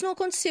 E isso não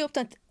aconteceu.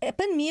 Portanto, a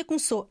pandemia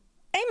começou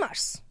em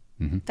março.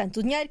 Portanto,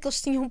 o dinheiro que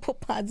eles tinham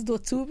poupado de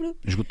outubro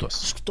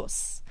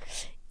esgotou-se.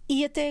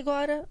 E até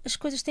agora as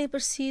coisas que têm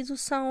aparecido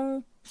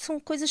são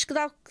coisas que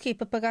dá o quê?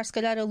 Para pagar se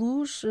calhar a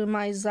luz,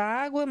 mais a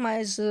água,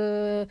 mais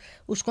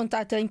os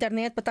contatos, a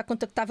internet para estar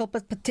contactável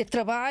para ter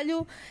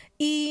trabalho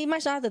e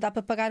mais nada, dá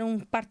para pagar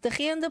parte da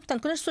renda.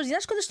 Portanto, quando as pessoas dizem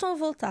as coisas estão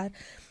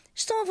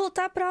a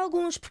voltar para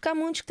alguns, porque há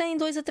muitos que têm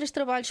 2 a 3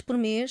 trabalhos por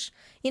mês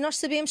e nós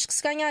sabemos que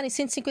se ganharem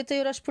 150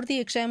 euros por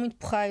dia, que já é muito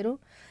porreiro,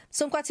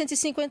 são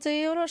 450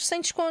 euros sem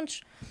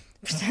descontos.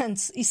 Portanto,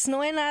 isso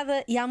não é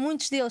nada. E há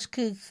muitos deles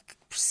que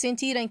por se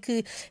sentirem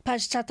que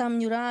já está a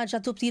melhorar, já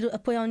estou a pedir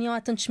apoio à União há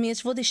tantos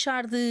meses, vou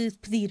deixar de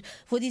pedir,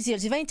 vou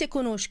dizer-lhes, e vêm ter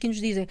connosco e nos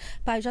dizem,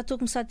 já estou a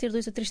começar a ter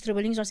 2 a 3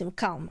 trabalhinhos, nós dizemos,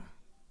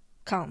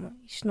 calma,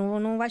 isto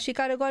não vais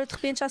ficar agora de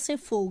repente já sem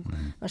fogo,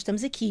 nós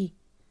estamos aqui,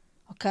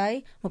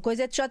 ok? Uma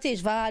coisa é tu já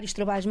tens vários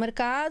trabalhos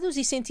marcados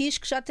e sentires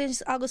que já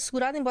tens algo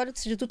assegurado, embora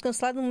seja tudo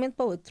cancelado de um momento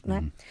para o outro, não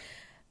é?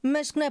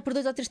 Mas que não é por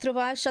 2 ou 3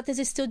 trabalhos, já tens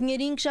esse teu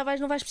dinheirinho que já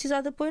não vais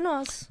precisar de apoio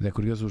nosso. É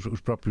curioso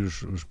os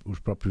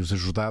próprios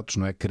ajudados,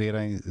 não é?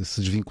 Quererem se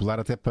desvincular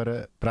até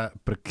para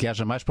que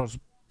haja mais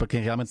para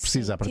quem realmente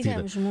precisa. À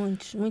partida.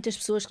 Tivemos muitas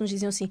pessoas que nos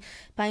diziam assim: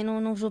 eu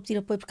não vos vou pedir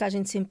apoio porque há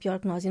gente sempre pior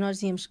que nós. E nós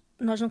dizíamos: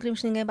 nós não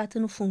queremos que ninguém bata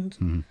no fundo.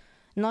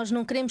 Nós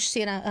não queremos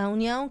ser a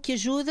União que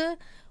ajuda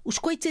os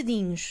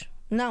coitadinhos.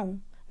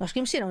 Não. Nós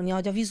queremos ser a União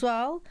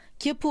Audiovisual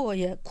que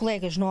apoia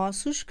colegas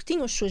nossos que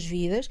tinham as suas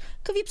vidas,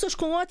 que havia pessoas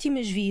com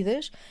ótimas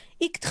vidas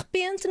e que de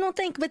repente não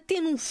têm que bater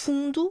num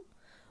fundo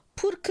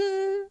porque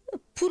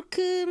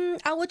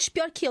há outros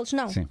pior que eles.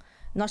 Não. Sim.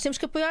 Nós temos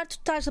que apoiar. Tu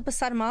estás a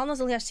passar mal.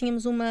 Nós, aliás,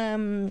 temos uma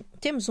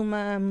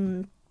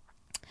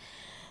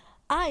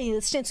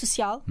assistente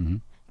social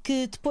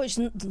que depois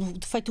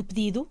de feito o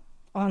pedido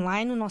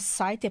online no nosso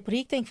site, é por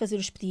aí que tem que fazer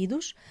os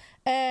pedidos,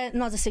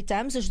 nós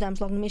aceitamos, ajudamos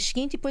logo no mês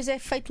seguinte e depois é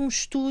feito um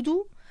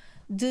estudo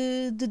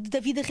da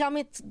vida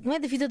realmente, não é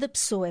da vida da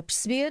pessoa, é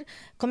perceber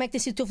como é que tem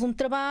sido o teu volume de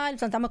trabalho.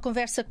 Portanto, há uma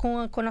conversa com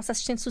a nossa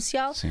assistente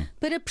social. Sim.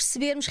 Para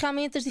percebermos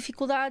realmente as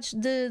dificuldades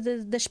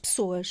das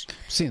pessoas.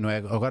 Sim,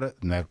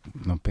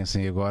 não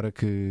pensem agora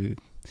que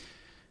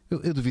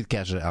eu duvido que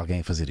haja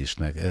alguém a fazer isto,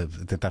 não é?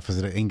 A tentar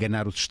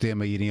enganar o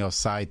sistema, irem ao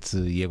site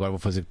e agora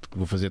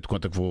vou fazer de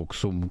conta que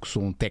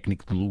sou um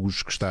técnico de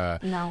luz que está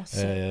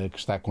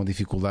com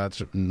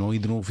dificuldades.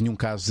 Ainda não houve nenhum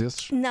caso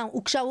desses? Não, o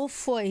que já houve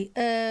foi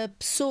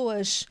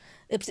pessoas.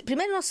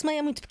 Primeiro, o nosso meio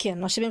é muito pequeno,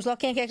 nós sabemos logo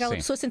quem é aquela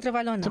pessoa, sem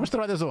trabalho ou não. Mas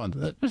trabalhas onde?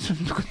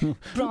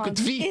 Nunca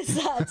te vi.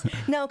 Exato.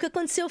 Não, o que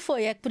aconteceu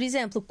foi que, por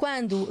exemplo,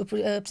 por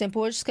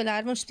exemplo, hoje, se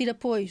calhar, vamos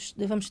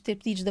ter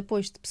pedidos de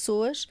apoio de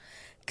pessoas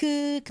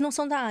que não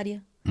são da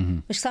área.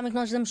 Mas que sabem que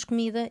nós damos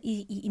comida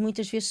e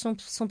muitas vezes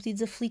são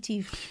pedidos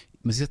aflitivos.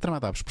 Mas isso é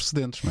tramado, há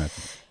precedentes, não é?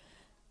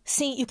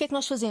 Sim, e o que é que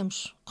nós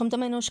fazemos? Como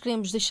também não os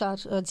queremos deixar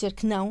a dizer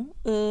que não,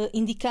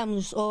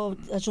 indicamos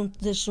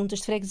das juntas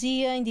de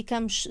freguesia,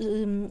 indicamos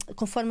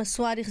conforme a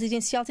sua área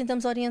residencial,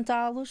 tentamos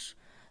orientá-los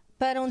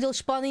para onde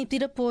eles podem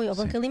pedir apoio, ao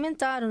banco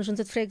alimentar, ou na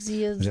junta de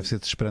freguesia. Mas deve ser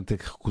desesperante ter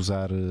que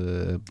recusar.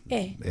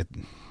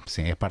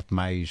 Sim, é a parte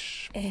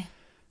mais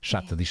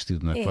chata disto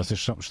tudo, não é? Porque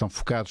vocês estão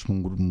focados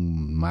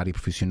numa área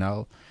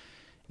profissional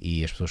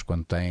e as pessoas,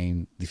 quando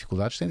têm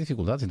dificuldades,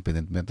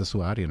 independentemente da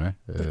sua área, não é?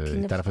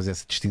 Estar a fazer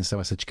essa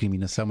distinção, essa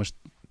discriminação, mas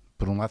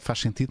por um lado faz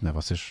sentido, não é?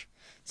 Vocês.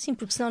 Sim,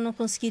 porque senão não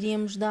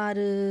conseguiríamos dar.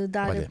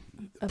 Olha,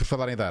 por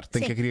falar em dar,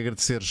 queria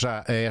agradecer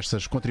já a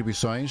estas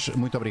contribuições.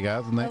 Muito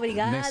obrigado.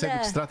 Obrigada. Nem sei do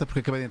que se trata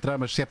porque acabei de entrar,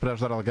 mas se é para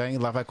ajudar alguém,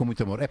 lá vai com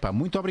muito amor.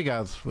 Muito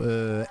obrigado.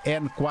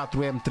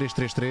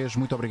 N4M333,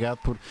 muito obrigado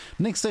por.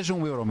 Nem que seja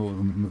 €1,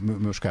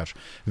 meus caros.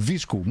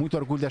 Visco, muito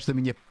orgulho desta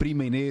minha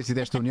prima Inês e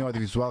desta União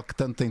Audiovisual que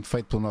tanto tem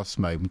feito pelo nosso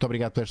meio. Muito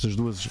obrigado por estas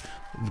duas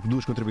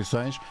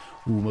contribuições.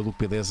 O Maluco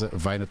Beleza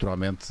vai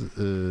naturalmente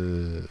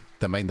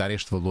também dar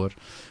este valor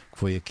que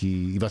foi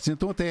aqui. E vocês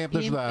então até para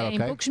ajudar, ok?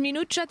 Em poucos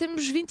minutos já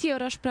temos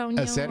 €20 para a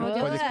União. A sério?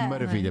 Olha que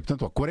maravilha.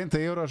 Portanto,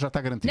 €40 já está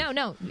garantido.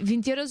 Não,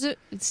 €20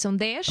 são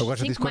 10. Agora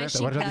já disse 40.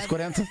 Agora já disse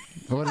 40.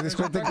 Agora disse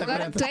 40.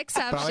 Agora tu é que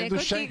sabes. Para além do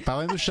 100. Para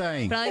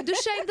além do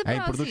 100 da Prozis.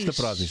 Em produtos da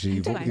Prozis.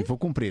 E vou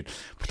cumprir.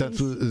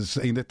 Portanto,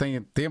 ainda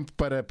têm tempo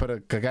para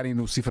cagarem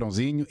no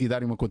cifrãozinho e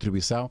darem uma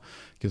contribuição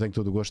que eu tenho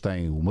todo o gosto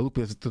em. O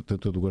Maluco tenho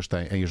todo o gosto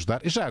em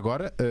ajudar. E já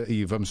agora,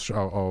 e vamos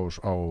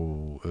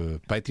ao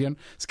Patreon,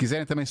 se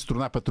quiserem também se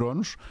tornar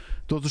patronos,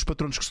 todos os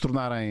patronos que se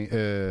tornarem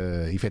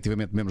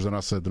efetivamente membros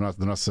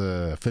da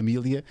nossa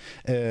família,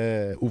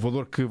 o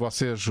valor que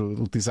vocês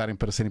utilizarem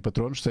para serem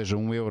patronos, seja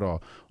 1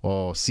 euro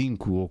ou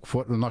 5 ou o que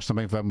for, nós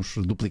também vamos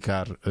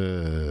duplicar,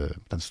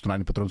 portanto, se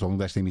tornarem patronos ao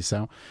longo desta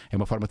emissão, é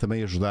uma forma também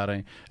de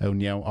ajudarem a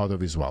União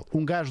Audiovisual.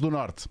 Um gajo do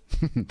Norte.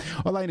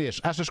 Olá Inês,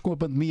 achas que com a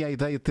pandemia a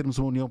ideia de termos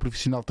uma união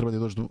profissional de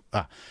trabalhadores do...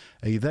 a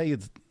ideia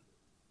de...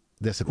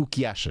 deve ser, o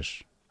que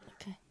achas?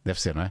 Okay.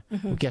 Deve ser, não é?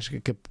 O que achas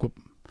que...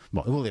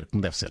 Bom, eu vou ler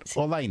como deve ser. Sim.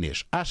 Olá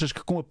Inês, achas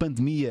que com a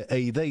pandemia a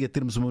ideia de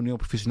termos uma união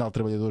profissional de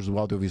trabalhadores do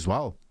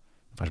audiovisual?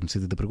 Faz-me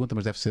sentido a pergunta,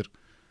 mas deve ser...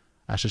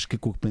 Achas que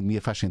com a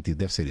pandemia faz sentido?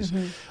 Deve ser isso.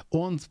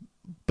 Onde,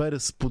 para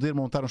se poder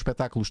montar um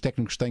espetáculo, os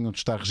técnicos tenham de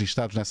estar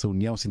registados nessa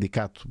união,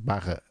 sindicato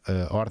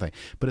 / ordem,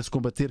 para se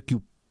combater que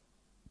o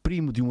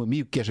primo de um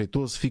amigo que é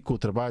jeitoso fique com o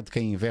trabalho de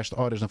quem investe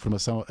horas na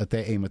formação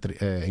até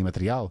em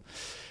material?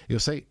 Eu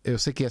sei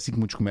que é assim que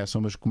muitos começam,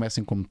 mas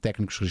comecem como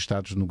técnicos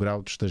registados no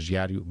grau de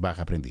estagiário /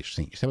 aprendiz.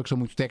 Sim, isto é uma questão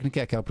muito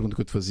técnica, é aquela pergunta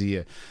que eu te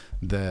fazia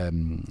de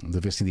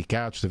haver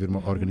sindicatos, de haver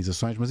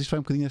organizações, mas isto vai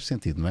um bocadinho neste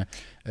sentido, não é?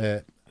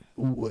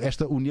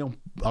 Esta União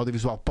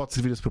Audiovisual pode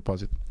servir a esse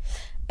propósito?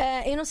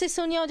 Eu não sei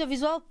se a União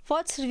Audiovisual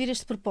pode servir a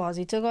este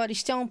propósito. Agora,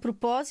 isto é um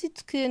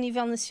propósito que a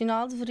nível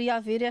nacional deveria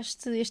haver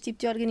este tipo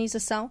de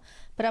organização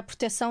para a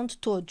proteção de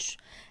todos.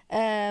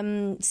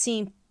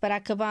 Sim, para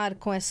acabar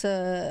com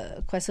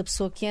essa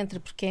pessoa que entra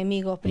porque é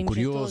amigo ou primo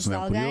jeitoso de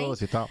alguém.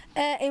 Curioso e tal.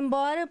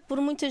 Embora, por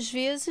muitas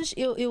vezes,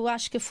 eu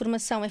acho que a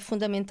formação é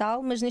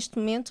fundamental, mas neste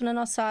momento, na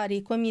nossa área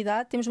e com a minha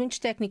idade, temos muitos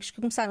técnicos que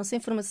começaram sem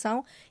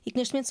formação e que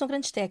neste momento são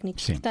grandes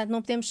técnicos. Sim. Portanto,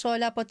 não podemos só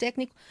olhar para o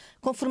técnico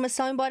com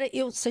formação, embora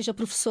eu seja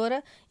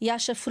professora e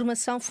acho a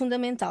formação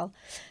fundamental.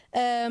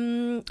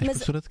 És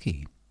professora de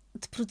quê?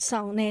 De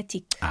produção, na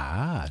ETIC.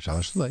 Já lá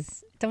estudei.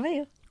 Também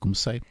eu.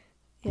 Comecei.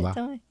 Eu lá.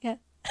 também,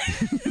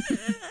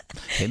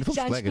 Ainda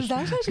fomos colegas.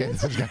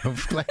 Já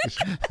fomos colegas.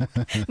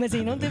 Mas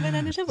aí não tem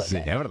bananas na boca. Sim,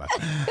 é verdade.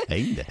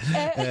 Ainda.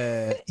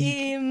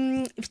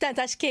 Portanto,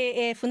 acho que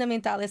é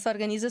fundamental essa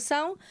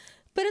organização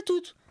para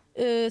tudo.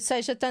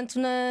 Seja tanto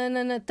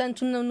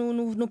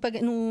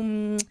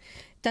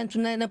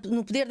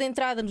no poder de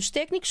entrada dos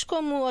técnicos,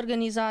 como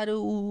organizar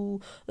não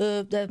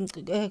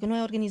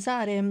é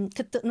organizar,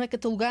 não é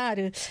catalogar,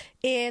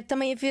 é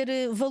também haver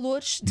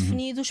valores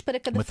definidos para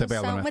cada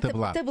função,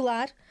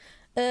 tabelar.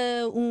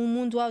 O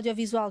mundo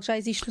audiovisual que já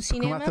existe no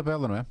cinema. Não há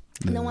tabela, não é?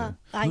 Não há.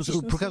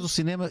 Por acaso o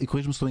cinema, e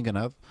corrijo-me se estou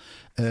enganado,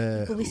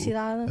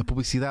 a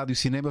publicidade e o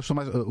cinema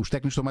os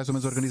técnicos estão mais ou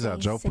menos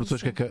organizados. Já houve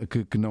produções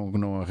que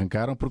não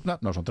arrancaram porque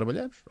nós não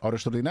trabalhamos.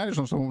 Horas extraordinárias,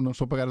 não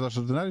são pagadas horas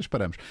extraordinárias,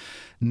 paramos.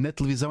 Na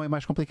televisão é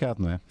mais complicado,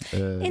 não é?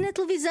 É na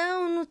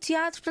televisão, no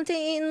teatro, portanto,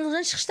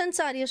 nas restantes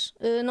áreas.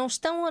 Não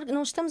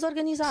estamos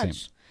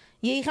organizados. Sim.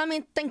 E aí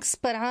realmente tem que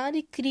separar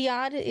e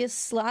criar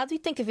esse lado, e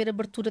tem que haver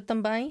abertura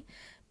também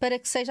para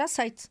que seja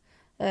aceite.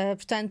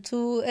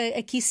 Portanto,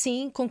 aqui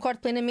sim, concordo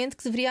plenamente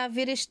que deveria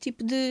haver este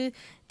tipo de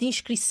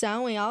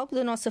inscrição em algo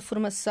da nossa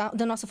formação,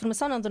 da nossa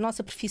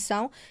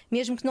profissão,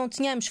 mesmo que não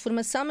tenhamos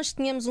formação, mas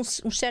tenhamos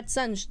uns certos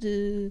anos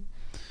de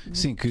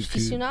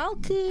profissional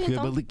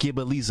que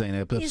abalizem,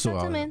 né? A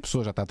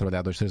pessoa já está a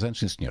trabalhar 2, 3 anos,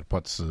 sim senhor,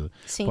 pode-se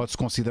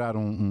considerar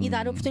e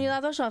dar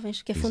oportunidade aos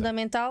jovens, que é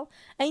fundamental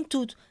em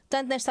tudo,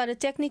 tanto nesta área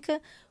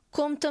técnica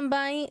como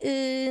também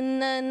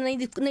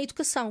na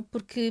educação,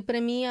 porque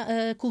para mim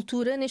a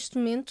cultura neste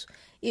momento,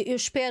 eu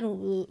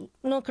espero,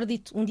 não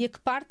acredito, um dia que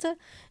parta,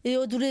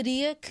 eu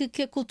adoraria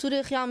que a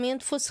cultura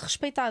realmente fosse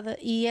respeitada,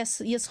 e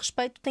esse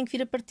respeito tem que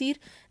vir a partir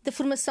da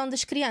formação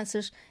das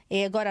crianças.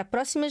 Agora a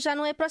próxima já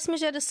não é a próxima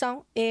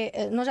geração,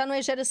 já não é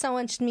a geração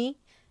antes de mim.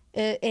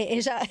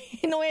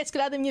 Não é se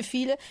calhar da minha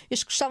filha. Eu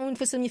gostava muito de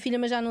fosse da minha filha,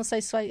 mas já não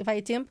sei se vai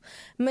a tempo.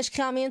 Mas que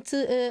realmente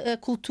a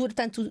cultura,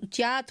 tanto o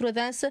teatro, a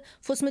dança,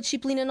 fosse uma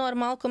disciplina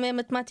normal, como é a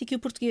matemática e o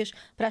português,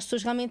 para as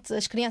pessoas realmente,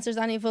 as crianças,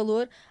 darem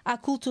valor à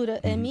cultura.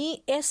 A mim,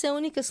 essa é a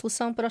única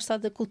solução para o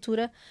estado da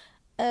cultura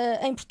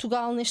em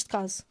Portugal, neste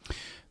caso.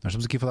 Nós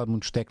estamos aqui a falar de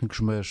muitos técnicos,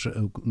 mas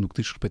no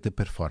que diz respeito a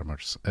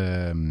performers,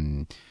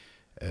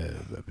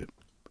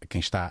 quem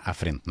está à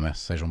frente, não é?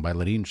 Sejam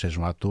bailarinos,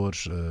 sejam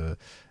atores.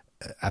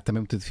 Há também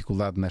muita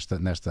dificuldade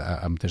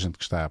há muita gente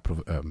que está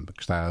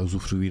a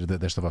usufruir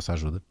desta vossa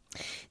ajuda?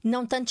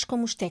 Não tantos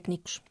como os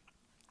técnicos.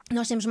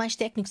 Nós temos mais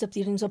técnicos a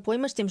pedir-nos apoio,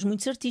 mas temos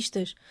muitos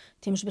artistas.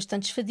 Temos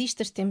bastantes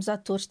fadistas, temos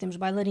atores, temos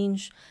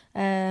bailarinos,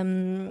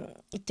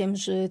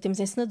 temos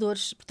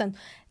encenadores. Portanto,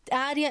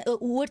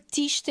 o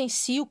artista em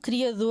si, o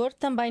criador,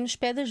 também nos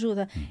pede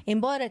ajuda.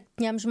 Embora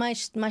tenhamos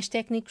mais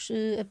técnicos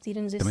a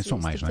pedirem-nos esse apoio. Também são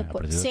mais, não é?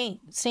 Sim.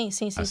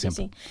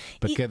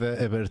 Para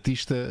cada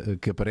artista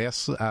que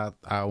aparece,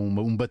 há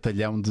um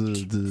batalhão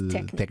de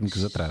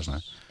técnicos atrás, não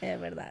é? É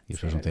verdade. E as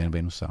pessoas não têm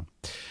bem noção.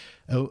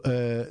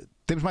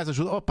 Temos mais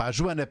ajuda? Opa, a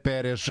Joana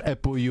Pérez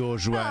apoiou,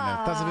 Joana.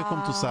 Estás a ver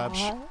como tu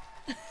sabes?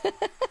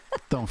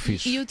 Tão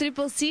fixe. E o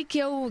Triple C, que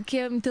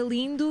é muito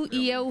lindo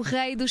e é o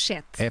rei do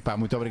chat.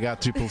 Muito obrigado,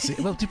 Triple C.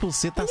 O Triple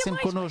C está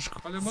sempre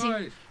connosco. Olha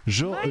mais.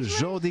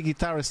 Jody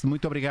Guitarist,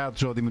 muito obrigado,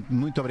 Jody,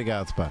 muito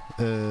obrigado, pá.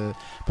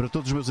 Para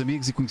todos os meus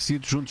amigos e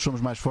conhecidos, juntos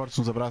somos mais fortes.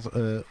 Uns abraços,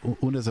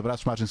 unas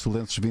abraços mais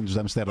insolentes vindos de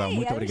Amsterdão.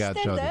 Muito obrigado,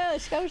 Jody.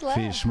 Chegamos lá.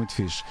 Fixe, muito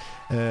fixe.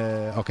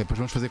 Ok, depois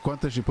vamos fazer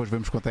contas e depois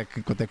vemos quanto é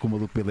que o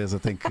Maluco Beleza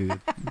tem que.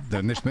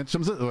 Neste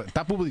momento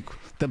está público.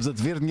 Estamos a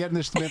dever dinheiro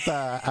neste momento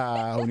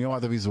à União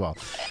Audiovisual.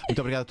 Muito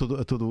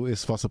obrigado a todo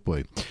esse vosso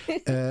apoio.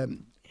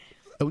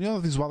 A União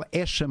Audiovisual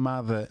é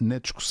chamada na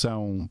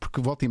discussão,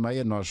 porque volta e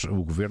meia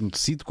o Governo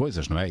decide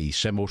coisas, não é? E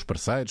chama os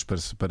parceiros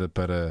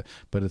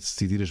para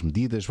decidir as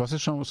medidas.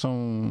 Vocês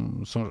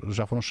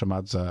já foram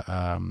chamados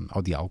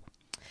ao diálogo?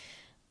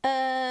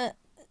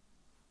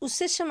 O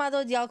ser chamado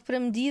ao diálogo para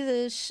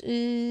medidas,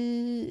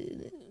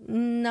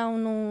 não.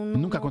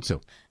 Nunca aconteceu?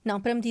 Não,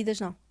 para medidas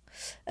não.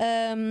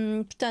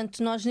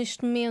 Portanto, nós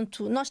neste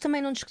momento, nós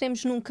também não nos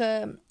queremos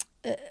nunca.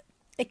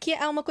 Aqui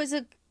há uma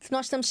coisa que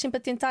nós estamos sempre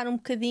a tentar um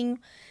bocadinho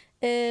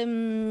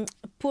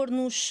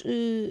pôr-nos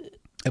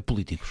a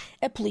políticos.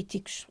 A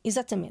políticos,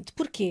 exatamente.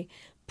 Porquê?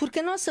 Porque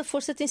a nossa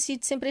força tem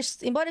sido sempre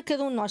embora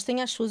cada um de nós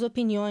tenha as suas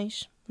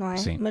opiniões, não é?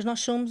 Sim. Mas nós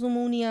somos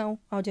uma união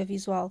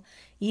audiovisual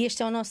e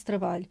este é o nosso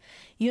trabalho.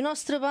 E o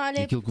nosso trabalho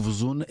e aquilo que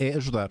vos une é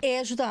ajudar. É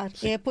ajudar,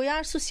 é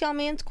apoiar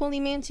socialmente com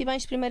alimentos e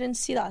bens de primeira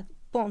necessidade.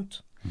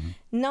 Ponto.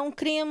 Não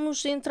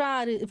queremos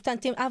entrar.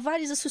 Portanto, há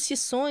várias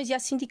associações e há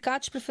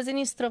sindicatos para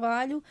fazerem esse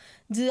trabalho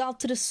de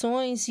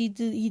alterações e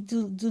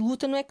de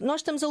luta. Não é que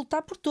nós estamos a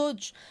lutar por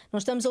todos.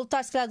 Nós estamos a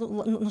lutar, se calhar,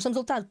 não estamos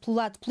a lutar pelo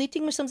lado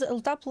político, mas estamos a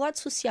lutar pelo lado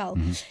social.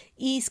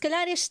 E se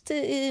calhar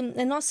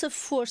a nossa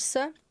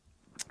força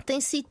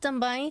tem sido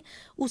também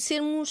o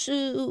sermos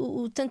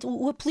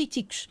o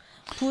apolíticos.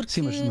 Porque...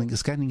 Sim, mas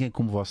se calhar ninguém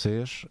como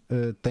vocês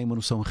tem uma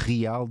noção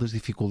real das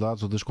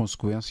dificuldades ou das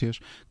consequências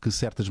que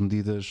certas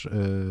medidas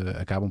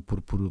acabam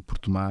por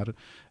tomar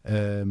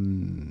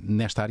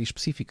nesta área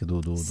específica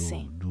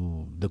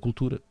da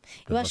cultura.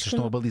 Vocês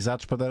estão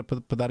abalizados para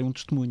darem um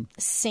testemunho.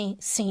 Sim,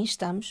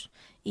 estamos.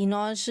 E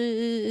nós,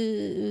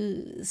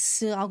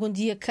 se algum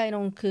dia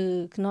queiram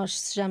que nós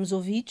sejamos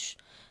ouvidos,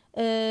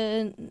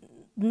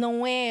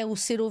 não é o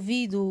ser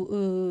ouvido,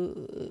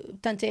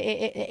 portanto,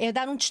 é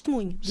dar um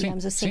testemunho,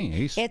 digamos assim. Sim, é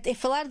isso. É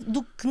falar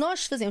do que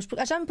nós fazemos.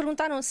 Porque já me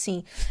perguntaram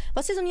assim: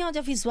 vocês, a União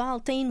Audiovisual,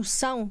 têm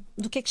noção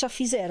do que é que já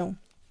fizeram?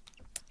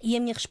 E a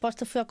minha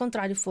resposta foi ao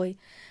contrário: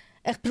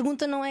 a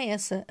pergunta não é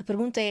essa. A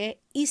pergunta é: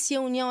 e se a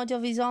União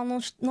Audiovisual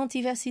não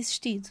tivesse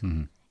existido?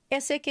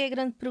 Essa é que é a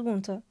grande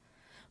pergunta.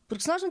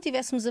 Porque se nós não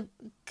tivéssemos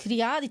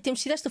criado e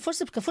temos tido esta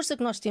força, porque a força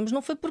que nós temos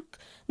não foi porque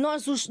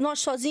nós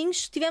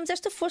sozinhos tivemos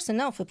esta força,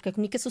 não, foi porque a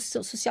comunicação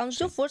social nos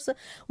deu força,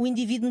 o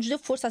indivíduo nos deu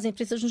força, as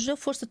empresas nos deu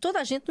força, toda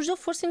a gente nos deu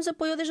força e nos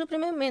apoiou desde o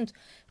primeiro momento.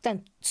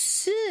 Portanto,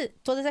 se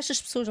todas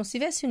estas pessoas não se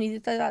tivessem unido e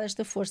dado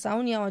esta força à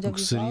União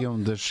Audiovisual, o que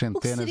seriam das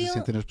centenas e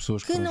centenas de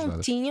pessoas que não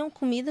tinham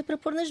comida para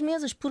pôr nas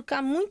mesas, porque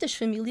há muitas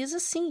famílias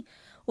assim.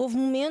 Houve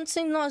momentos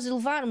em que nós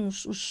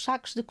levarmos os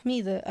sacos de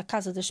comida à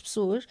casa das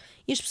pessoas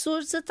e as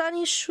pessoas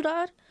desatarem a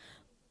chorar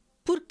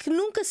porque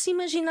nunca se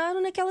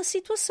imaginaram naquela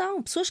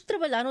situação. Pessoas que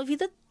trabalharam a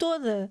vida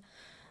toda,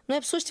 não é?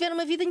 Pessoas que tiveram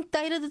uma vida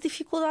inteira de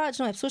dificuldades,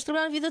 não é? Pessoas que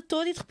trabalharam a vida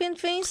toda e de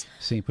repente vêm-se.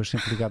 Sim, pois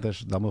sempre ligadas,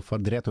 de alguma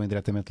forma, direta ou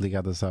indiretamente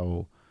ligadas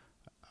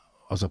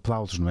aos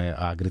aplausos, não é?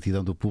 À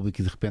gratidão do público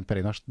e de repente,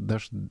 peraí, nós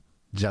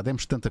já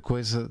demos tanta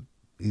coisa.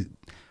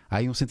 Há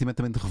aí um sentimento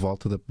também de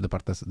revolta da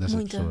parte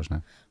dessas pessoas, não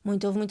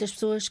é? Houve muitas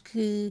pessoas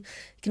que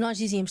nós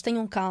dizíamos: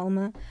 tenham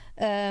calma,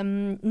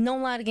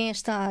 não larguem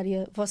esta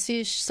área,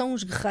 vocês são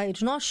os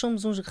guerreiros, nós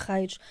somos uns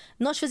guerreiros,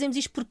 nós fazemos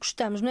isto porque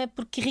gostamos, não é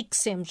porque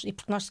enriquecemos e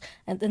porque nós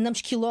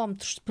andamos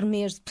quilómetros por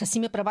mês, para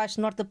cima, para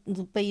baixo, norte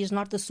do país, de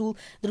norte a sul,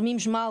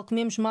 dormimos mal,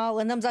 comemos mal,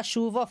 andamos à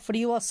chuva, ao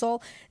frio, ao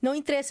sol, não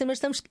interessa, mas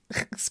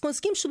se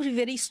conseguimos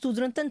sobreviver a isso tudo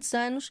durante tantos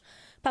anos,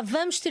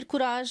 vamos ter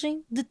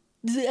coragem de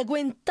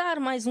aguentar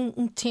mais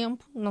um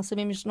tempo. Não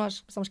sabemos,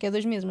 nós pensamos que é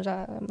 2 meses, mas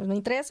não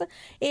interessa.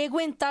 É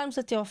aguentarmos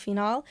até ao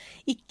final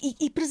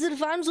e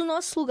preservarmos o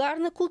nosso lugar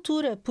na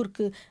cultura,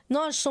 porque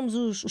nós somos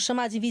os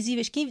chamados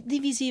invisíveis, que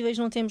divisíveis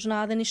não temos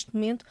nada neste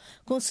momento.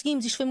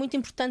 Conseguimos, isto foi muito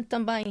importante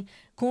também,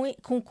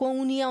 com a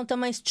União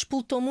também se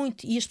disputou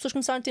muito e as pessoas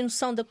começaram a ter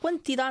noção da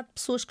quantidade de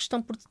pessoas que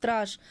estão por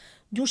detrás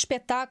de um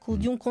espetáculo,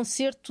 de um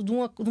concerto, de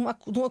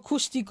um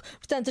acústico.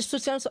 Portanto, as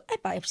pessoas disseram só: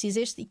 é preciso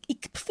este. E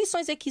que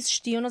profissões é que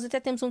existiam? Nós até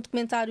temos um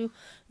documentário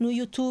no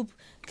YouTube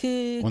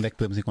que... Onde é que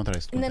podemos encontrar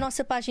esse documentário? Na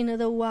nossa página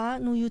da UA,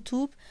 no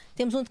YouTube,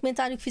 temos um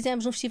documentário que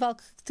fizemos num festival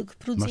que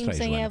produzimos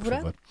em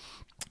Évora.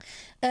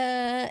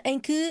 Em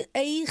que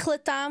aí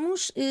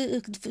relatámos,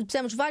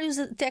 fizemos vários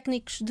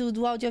técnicos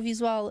do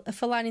audiovisual a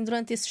falarem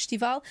durante esse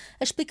festival,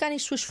 a explicarem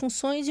as suas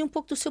funções e um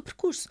pouco do seu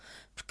percurso,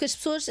 porque as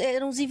pessoas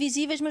eram os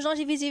invisíveis, mas nós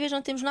invisíveis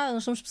não temos nada,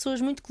 nós somos pessoas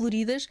muito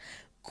coloridas,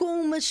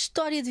 com uma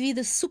história de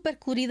vida super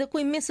colorida, com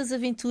imensas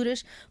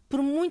aventuras,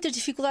 por muitas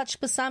dificuldades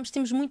que passámos,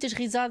 temos muitas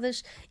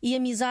risadas e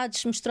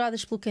amizades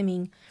misturadas pelo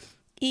caminho.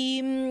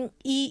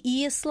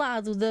 E esse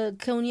lado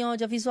que a União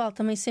Audiovisual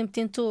também sempre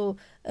tentou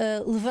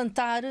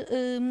levantar,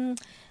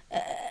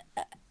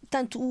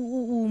 tanto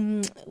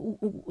o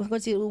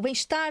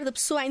bem-estar da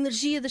pessoa, a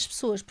energia das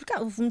pessoas, porque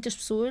houve muitas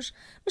pessoas,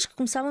 mas que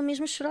começavam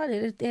mesmo a chorar,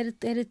 era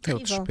terrível.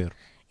 o desespero.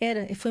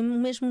 Foi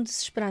mesmo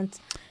desesperante.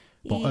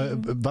 Bom,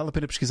 vale a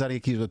pena pesquisar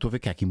aqui. Estou a ver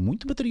que há aqui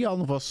muito material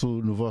no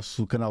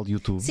vosso canal de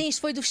YouTube. Sim, isto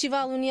foi do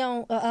Festival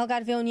União,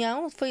 Algarve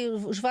União. Foi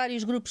os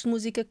vários grupos de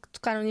música que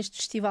tocaram neste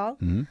festival.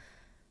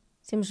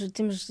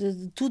 Temos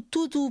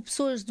tudo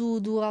pessoas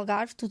do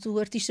Algarve, tudo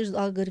artistas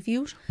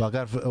algarvios. O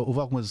Algarve, houve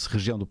alguma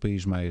região do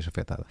país mais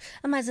afetada?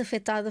 A mais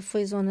afetada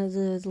foi a zona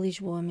de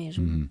Lisboa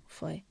mesmo.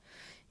 Foi.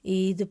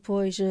 E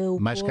depois o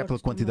mais Porto, cá pela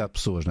quantidade de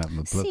pessoas, não é?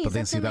 Pela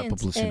densidade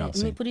populacional.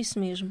 Sim. Por isso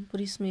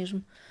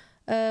mesmo.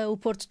 O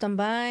Porto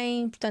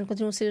também, portanto,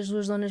 continuam a ser as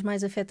duas zonas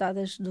mais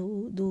afetadas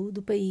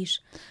do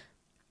país.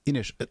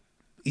 Inês,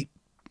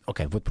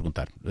 ok, vou-te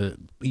perguntar.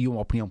 E uma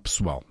opinião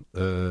pessoal.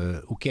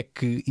 O que é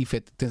que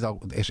tens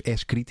algo?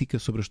 És crítica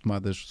sobre as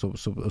tomadas,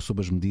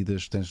 sobre as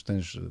medidas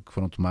que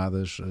foram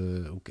tomadas?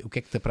 O que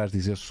é que te apraz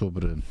dizer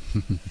sobre.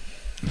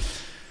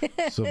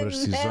 Sobre as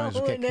decisões?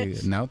 Não, o que é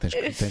que. Não,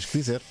 tens que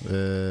dizer.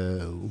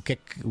 O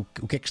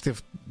que é que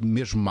esteve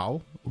mesmo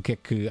mal? O que é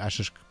que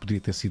achas que poderia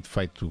ter sido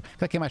feito?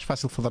 Claro que é mais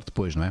fácil falar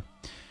depois, não é?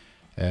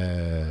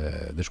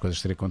 Das coisas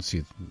terem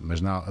acontecido.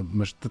 Mas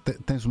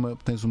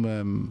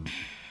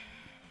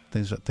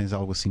tens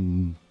algo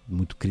assim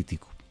muito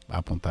crítico a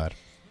apontar?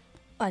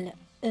 Olha,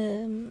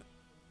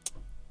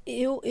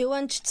 eu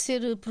antes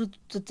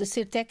de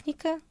ser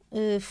técnica,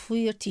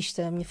 fui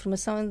artista. A minha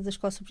formação é da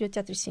Escola Superior de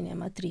Teatro e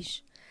Cinema,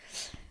 atriz.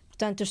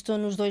 Portanto, eu estou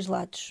nos dois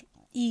lados.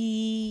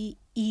 E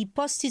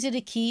posso dizer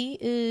aqui,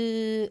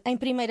 em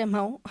primeira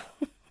mão,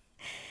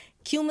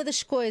 que uma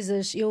das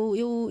coisas, eu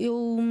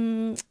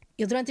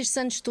durante estes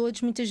anos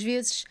todos, muitas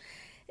vezes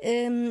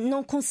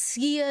não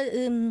conseguia,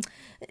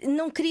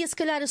 não queria se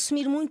calhar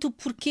assumir muito o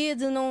porquê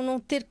de não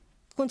ter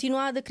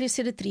continuado a querer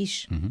ser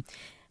atriz.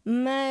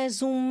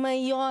 Mas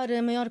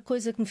a maior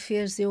coisa que me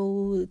fez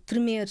eu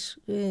tremer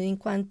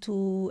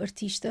enquanto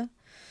artista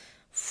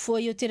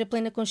foi eu ter a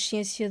plena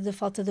consciência da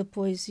falta de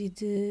apoio e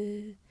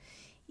de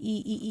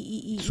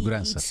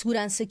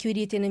segurança que eu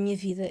iria ter na minha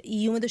vida.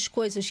 E uma das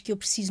coisas que eu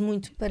preciso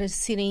muito para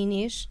ser a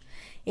Inês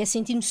é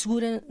sentir-me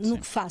segura no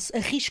que faço.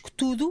 Arrisco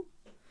tudo,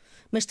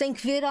 mas tenho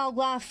que ver algo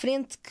lá à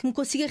frente que me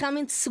consiga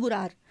realmente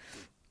segurar.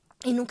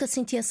 E nunca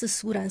senti essa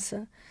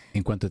segurança.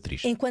 Enquanto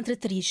atriz? Enquanto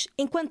atriz.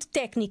 Enquanto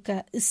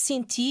técnica,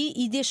 senti,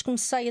 e desde que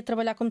comecei a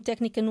trabalhar como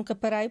técnica nunca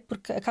parei,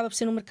 porque acaba por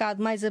ser um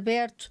mercado mais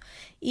aberto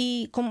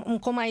e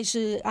com mais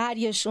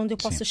áreas onde eu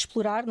possa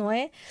explorar, não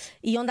é?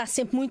 E onde há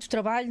sempre muito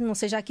trabalho, não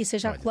seja aqui,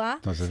 seja acolá.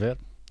 Estás a ver?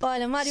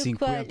 Olha, Mário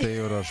 50 Coelho.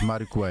 euros,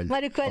 Mário Coelho.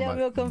 Mário Coelho é o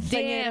meu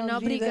companheiro.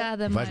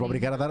 Obrigada, Mário. Vais-me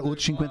obrigar a dar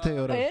outros 50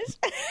 euros.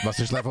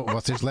 Vocês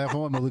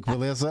levam a Maluco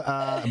Beleza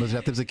mas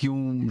já temos aqui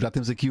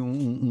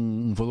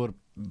um valor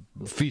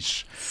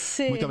fixe.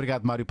 Sim. Muito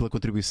obrigado, Mário, pela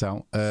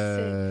contribuição.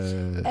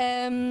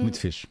 Muito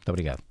fixe. Muito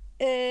obrigado.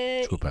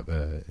 Desculpa,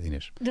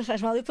 Inês. Não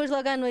faz mal. Depois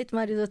logo à noite,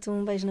 Mário, dou-te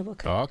um beijo na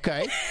boca. Ok.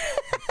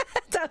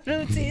 Está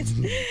prometido.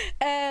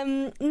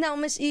 Não,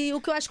 mas o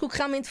que eu acho que o que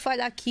realmente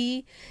falha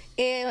aqui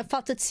é a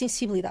falta de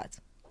sensibilidade.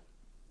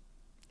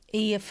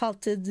 E a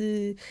falta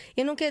de.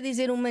 Eu não quero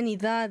dizer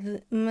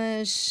humanidade,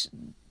 mas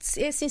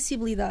é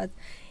sensibilidade.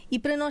 E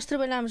para nós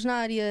trabalharmos na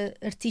área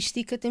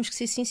artística, temos que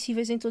ser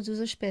sensíveis em todos os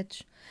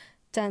aspectos.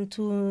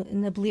 Tanto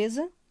na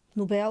beleza,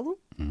 no belo,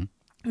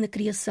 na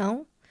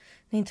criação,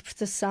 na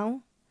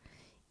interpretação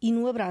e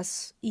no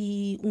abraço.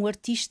 E um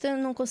artista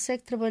não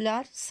consegue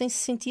trabalhar sem se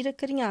sentir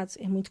acarinhado.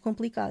 É muito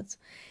complicado.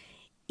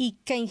 E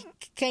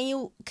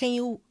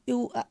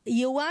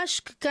eu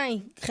acho que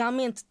quem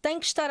realmente tem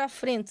que estar à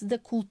frente da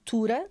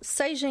cultura,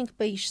 seja em que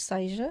país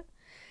seja,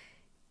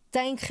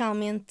 tem que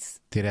realmente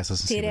ter essa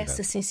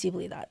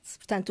sensibilidade.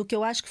 Portanto, o que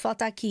eu acho que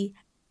falta aqui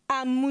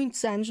há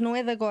muitos anos, não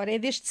é de agora, é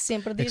desde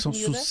sempre, desde são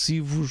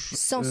sucessivos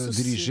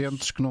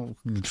dirigentes que não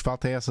lhes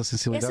falta essa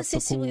sensibilidade, para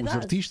com os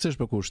artistas,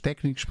 para com os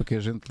técnicos, para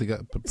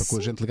com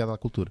a gente ligada à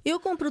cultura. Eu,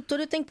 como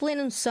produtora, tenho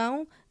plena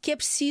noção que é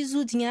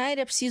preciso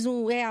dinheiro,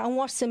 há um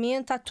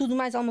orçamento, há tudo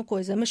mais alguma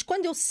coisa. Mas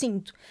quando eu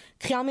sinto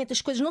que realmente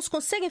as coisas não se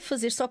conseguem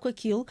fazer só com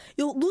aquilo,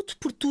 eu luto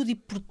por tudo e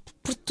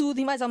por tudo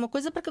e mais alguma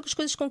coisa para que as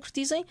coisas se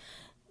concretizem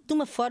de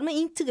uma forma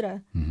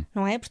íntegra,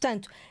 não é?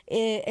 Portanto,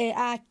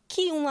 há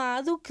aqui um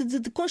lado que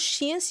de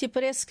consciência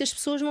parece que as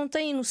pessoas não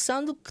têm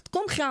noção de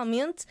como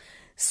realmente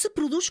se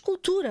produz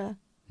cultura.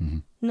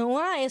 Não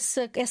há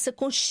essa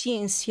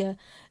consciência.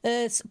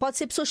 Pode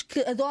ser pessoas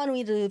que adoram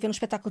ir ver um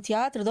espetáculo de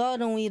teatro,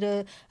 adoram ir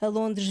a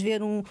Londres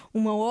ver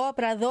uma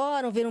ópera,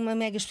 adoram ver uma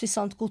mega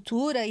exposição de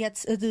cultura e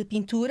de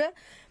pintura.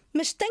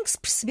 Mas tem que se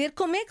perceber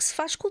como é que se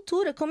faz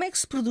cultura, como é que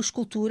se produz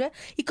cultura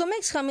e como é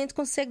que se realmente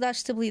consegue dar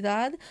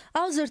estabilidade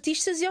aos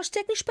artistas e aos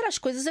técnicos para as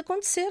coisas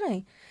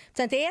acontecerem.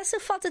 Portanto, é essa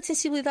falta de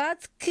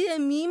sensibilidade que a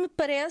mim me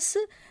parece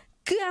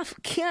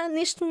que há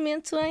neste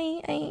momento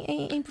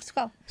em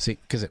Portugal. Sim,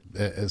 quer dizer,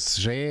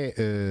 se já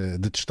é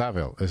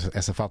detestável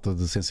essa falta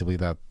de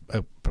sensibilidade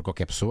para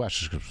qualquer pessoa,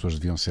 acho que as pessoas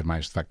deviam ser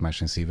de facto mais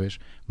sensíveis,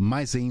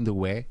 mais ainda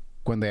o é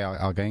quando é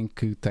alguém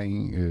que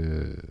tem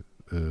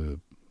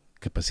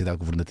capacidade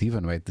governativa,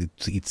 não é?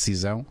 E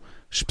decisão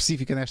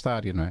específica nesta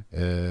área, não é?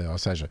 Ou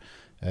seja,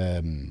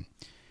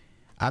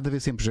 há de haver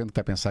sempre gente que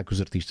vai pensar que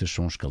os artistas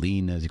são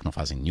escalinas e que não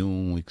fazem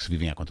nenhum e que se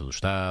vivem à conta do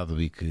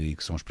Estado e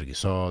que são os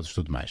preguiçosos e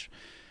tudo mais.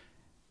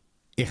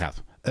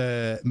 Errado.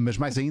 Mas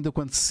mais ainda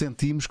quando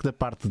sentimos que da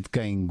parte de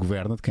quem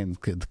governa,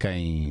 de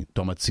quem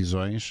toma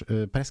decisões,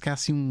 parece que há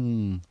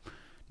assim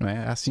não é?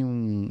 Há assim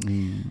um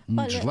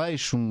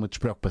desleixo, uma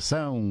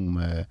despreocupação,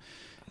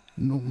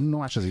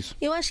 Não achas isso?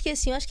 Eu acho que é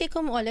assim, eu acho que é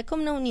como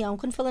na União,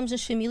 quando falamos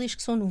das famílias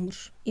que são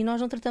números, e nós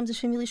não tratamos as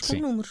famílias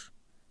como números.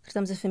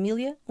 Tratamos a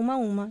família uma a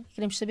uma e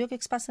queremos saber o que é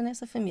que se passa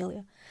nessa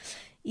família.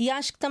 E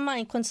acho que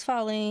também, quando se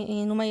fala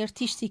no meio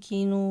artístico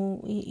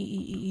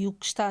e o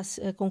que está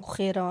a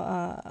concorrer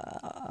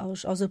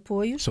aos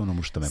apoios, são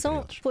números também para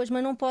eles. Pois,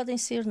 mas não podem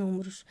ser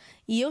números.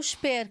 E eu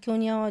espero que a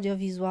União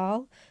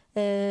Audiovisual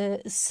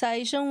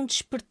seja um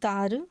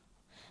despertar.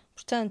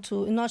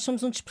 Portanto, nós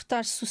somos um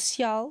despertar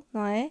social,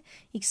 não é?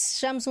 E que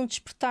sejamos um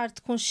despertar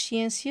de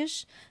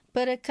consciências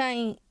para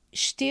quem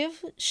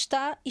esteve,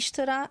 está e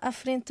estará à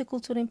frente da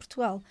cultura em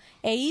Portugal.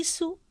 É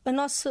isso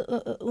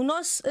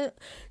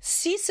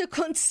se isso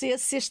acontecer,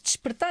 se este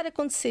despertar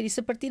acontecer e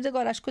se a partir de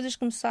agora as coisas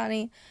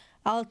começarem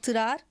a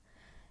alterar,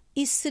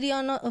 isso seria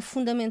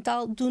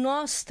fundamental do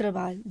nosso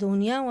trabalho, da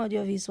União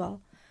Audiovisual.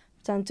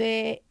 Portanto,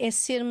 é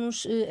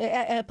sermos.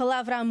 A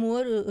palavra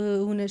amor,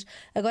 Unas,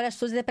 agora as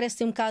pessoas até parecem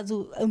ter um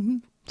bocado.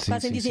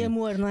 Fazem dizer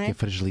amor, não é? É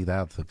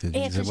fragilidade.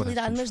 É a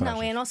fragilidade, mas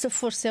não, é a nossa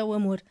força, é o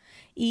amor.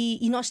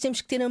 E nós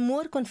temos que ter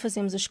amor quando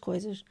fazemos as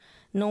coisas.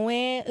 Não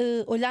é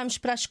olharmos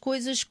para as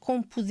coisas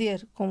com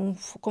poder,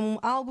 como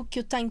algo que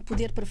eu tenho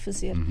poder para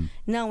fazer.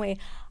 Não, é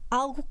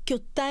algo que eu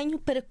tenho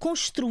para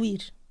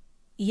construir.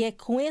 E é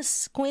com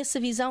essa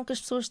visão que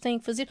as pessoas têm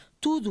que fazer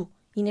tudo.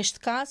 E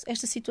neste caso,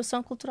 esta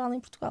situação cultural em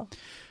Portugal.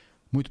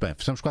 Muito bem,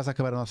 estamos quase a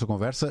acabar a nossa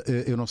conversa.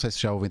 Eu não sei se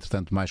já houve,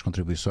 entretanto, mais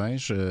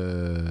contribuições.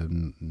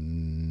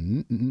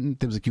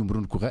 Temos aqui um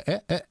Bruno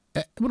Correia.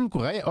 Bruno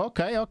Correia,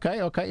 ok.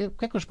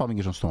 Porquê é que as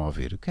palminhas não se estão a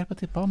ouvir? Eu quero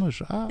bater palmas.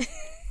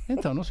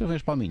 Então, não se ouvem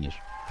as palminhas.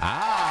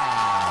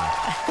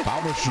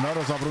 Palmas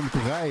sonoras ao Bruno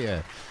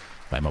Correia.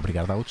 Vai-me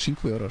obrigar a dar outros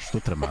 5 euros. Estou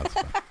tramado.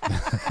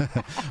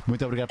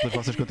 Muito obrigado pelas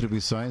vossas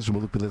contribuições. O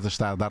Maluco Beleza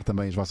está a dar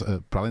também,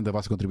 para além da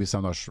vossa contribuição,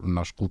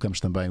 nós colocamos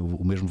também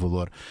o mesmo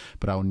valor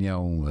para a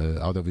União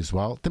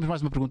Audiovisual. Temos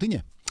mais uma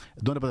perguntinha?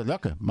 Dona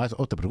Badalhoca, mais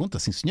outra pergunta?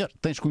 Sim, senhor.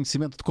 Tens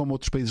conhecimento de como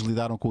outros países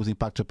lidaram com os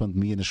impactos da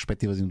pandemia nas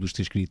respectivas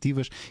indústrias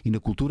criativas e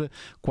na cultura?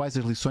 Quais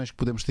as lições que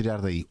podemos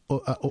tirar daí?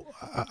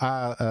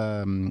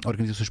 Há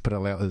organizações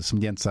paralelas,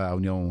 semelhantes à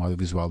União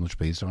Audiovisual nos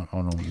países? Ou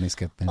não, nem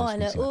sequer tens?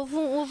 Olha, houve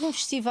um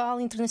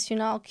festival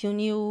internacional que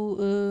uniu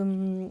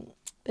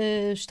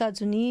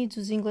Estados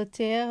Unidos,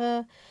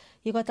 Inglaterra,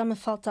 e agora está-me a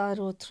faltar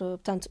outro.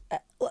 Portanto,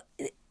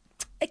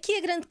 aqui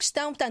a grande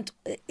questão, portanto,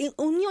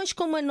 uniões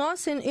como a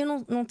nossa,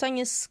 eu não tenho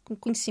esse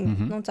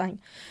conhecimento, não tenho.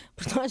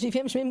 Porque nós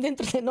vivemos mesmo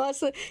dentro da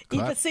nossa,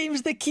 claro. E para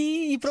sairmos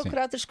daqui e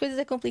procurar outras coisas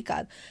é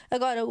complicado.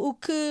 Agora, o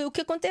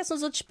que acontece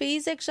nos outros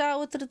países é que já há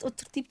outro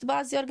tipo de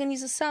base de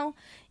organização,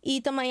 e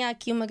também há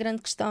aqui uma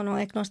grande questão, não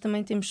é? Que nós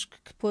também temos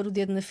que pôr o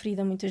dedo na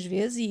ferida muitas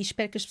vezes, e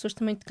espero que as pessoas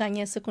também tenham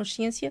essa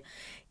consciência,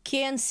 que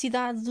é a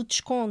necessidade do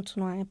desconto,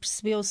 não é?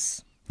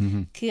 Percebeu-se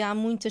que há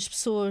muitas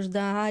pessoas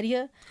da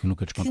área que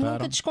nunca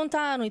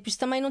descontaram e por isso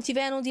também não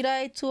tiveram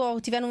direito, ou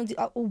tiveram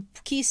o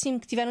pouquíssimo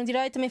que tiveram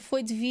direito também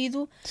foi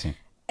devido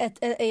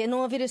a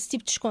não haver esse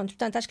tipo de desconto.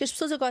 Portanto, acho que as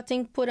pessoas agora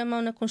têm que pôr a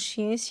mão na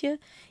consciência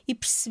e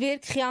perceber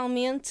que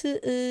realmente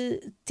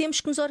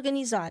temos que nos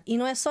organizar, e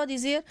não é só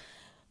dizer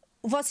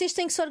vocês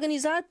têm que se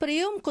organizar para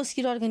eu me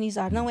conseguir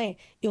organizar. Não é,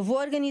 eu vou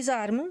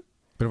organizar-me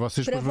para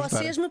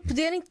vocês me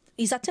poderem.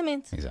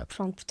 Exatamente. Exato.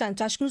 Pronto,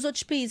 portanto, acho que nos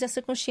outros países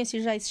essa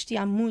consciência já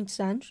existia há muitos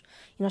anos,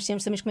 e nós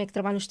sabemos como é que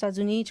trabalha nos Estados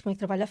Unidos, como é que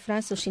trabalha a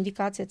França, os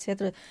sindicatos,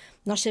 etc.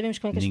 Nós sabemos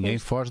como é que as Ninguém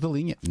coisas... foge da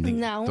linha.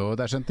 Não.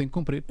 Toda a gente tem que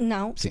cumprir.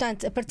 Não, Sim.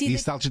 Portanto, a partir e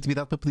isso dá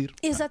legitimidade para pedir.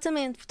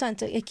 Exatamente.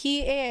 Portanto,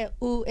 aqui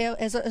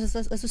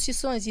as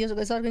associações e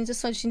as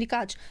organizações, os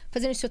sindicatos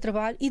fazerem o seu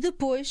trabalho, e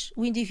depois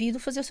o indivíduo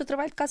fazer o seu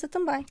trabalho de casa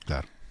também.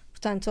 Claro.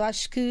 Portanto,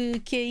 acho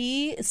que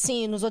aí,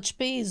 sim, nos outros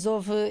países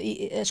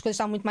as coisas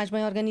estavam muito mais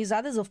bem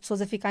organizadas, houve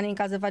pessoas a ficarem em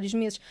casa vários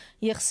meses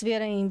e a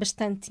receberem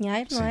bastante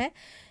dinheiro, não é?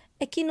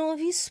 Aqui não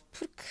houve isso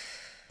porque...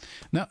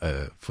 Não,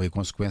 foi a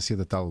consequência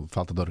da tal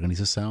falta de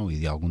organização e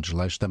de algum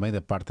desleixo também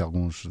da parte de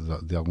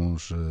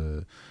alguns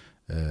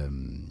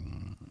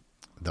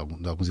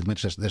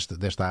elementos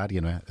desta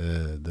área, não é?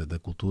 Da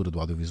cultura, do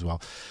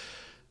audiovisual.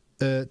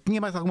 Tinha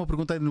mais alguma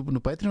pergunta aí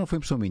no Patreon ou foi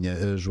impressão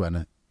minha,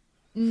 Joana?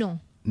 Não.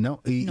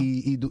 Não?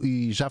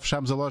 E já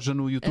fechámos a loja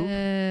no YouTube?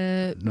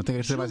 Não tem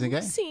que agradecer mais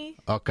ninguém? Sim.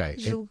 Ok.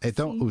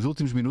 Então, os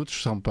últimos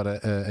minutos são para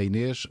a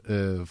Inês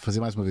fazer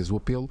mais uma vez o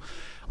apelo,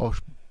 ou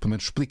pelo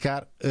menos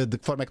explicar de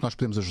que forma é que nós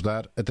podemos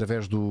ajudar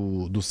através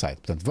do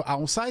site. Portanto, há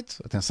um site,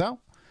 atenção,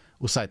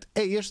 o site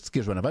é este que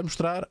a Joana vai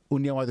mostrar,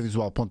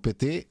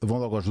 uniãoaudiovisual.pt, vão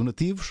logo aos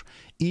donativos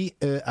e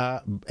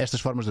há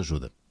estas formas de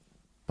ajuda.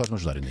 Podes-me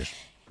ajudar, Inês?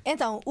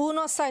 Então, o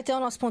nosso site é o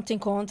nosso ponto de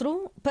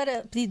encontro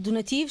para pedido de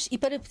donativos e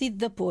para pedido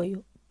de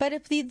apoio. para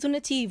pedido de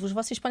donativos,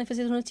 vocês podem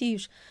fazer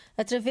donativos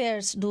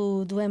através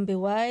do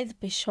MBWay, do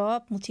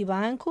PayShop,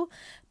 Multibanco.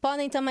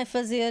 Podem também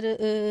fazer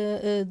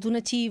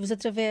donativos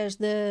através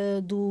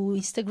do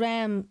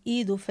Instagram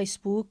e do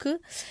Facebook.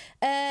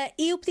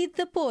 E o pedido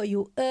de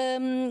apoio,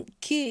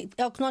 que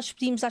é o que nós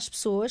pedimos às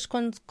pessoas,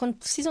 quando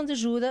precisam de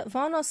ajuda,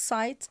 vão ao nosso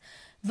site,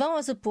 vão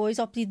aos apoios,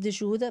 ao pedido de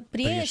ajuda,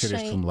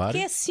 preenchem, que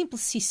é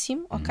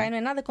simplicíssimo, ok? Não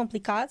é nada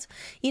complicado,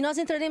 e nós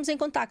entraremos em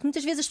contacto.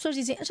 Muitas vezes as pessoas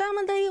dizem, já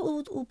mandei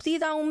o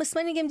pedido há uma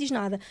semana e ninguém me diz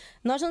nada.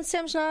 Nós não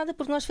dissemos nada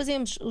porque nós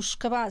fazemos, os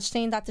cabazes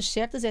têm datas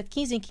certas, é de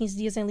 15 em 15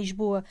 dias em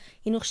Lisboa,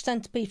 e no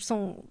restante do país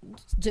são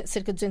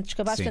cerca de 200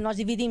 cabazes, então nós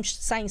dividimos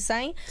 100 em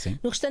 100. Sim.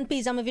 No restante do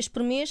país é uma vez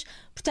por mês.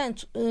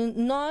 Portanto,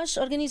 nós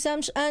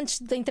organizamos, antes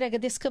da entrega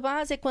desse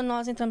cabaz, é quando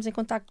nós entramos em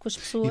contacto com as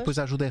pessoas. E depois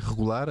a ajuda é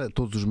regular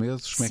todos os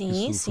meses? Como é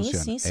que isso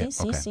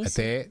funciona? Sim.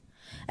 Okay.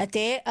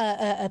 Até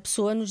a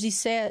pessoa nos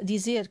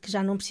dizer que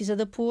já não precisa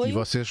de apoio. E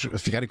vocês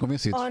ficarem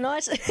convencidos. Ou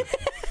nós.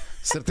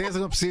 Certeza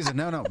não precisa,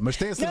 não, mas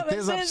tem a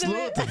certeza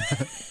absoluta.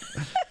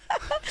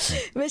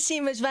 Mas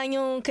sim, mas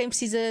venham, quem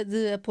precisa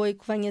de apoio,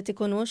 que venha ter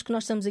connosco.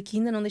 Nós estamos aqui,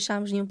 ainda não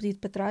deixámos nenhum pedido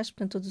para trás,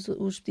 portanto todos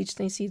os pedidos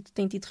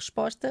têm tido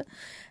resposta.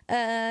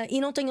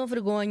 E não tenham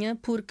vergonha,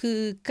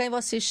 porque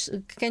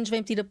quem nos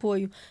vem pedir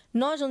apoio,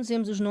 nós não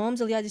dizemos os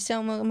nomes. Aliás, isso é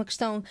uma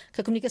questão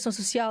que a comunicação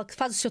social, que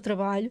faz o seu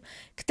trabalho,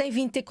 que tem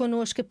vindo ter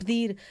connosco a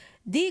pedir,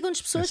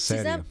 digam-nos pessoas que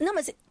precisamos. Não,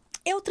 mas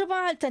é o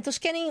trabalho, portanto, eles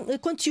querem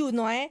conteúdo,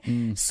 não é?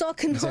 Só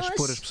que nós. Mas é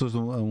expor as pessoas a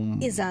um.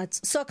 Exato.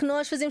 Só que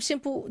nós dizemos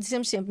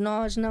sempre,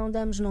 nós não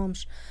damos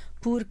nomes.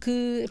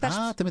 Porque.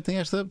 Também tem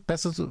esta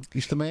peça.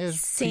 Isto também é.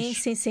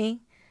 Sim.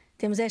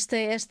 Temos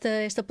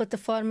esta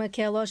plataforma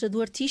que é a loja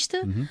do artista,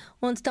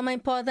 onde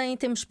também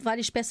temos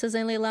várias peças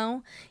em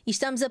leilão, e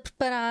estamos a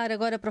preparar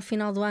agora para o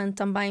final do ano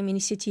também uma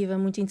iniciativa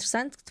muito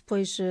interessante, que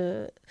depois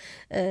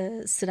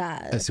será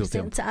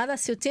apresentada a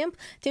seu tempo.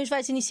 Temos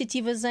várias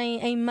iniciativas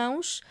em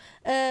mãos,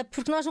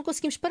 porque nós não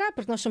conseguimos parar,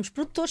 porque nós somos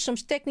produtores,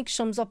 somos técnicos,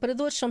 somos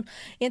operadores,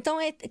 então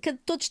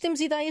todos temos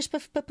ideias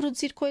para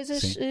produzir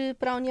coisas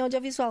para a União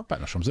Audiovisual.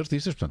 Nós somos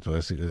artistas, portanto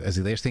as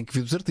ideias têm que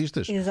vir dos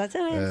artistas.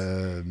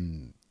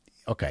 Exatamente.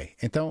 Ok,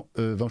 então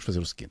vamos fazer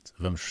o seguinte: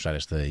 vamos fechar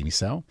esta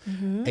emissão.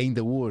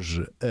 Ainda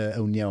hoje a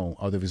União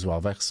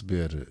Audiovisual vai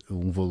receber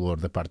um valor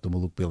da parte do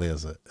Maluco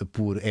Beleza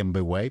por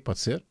MBWay, pode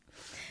ser?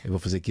 Eu vou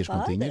fazer aqui as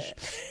continhas.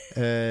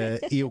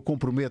 Eu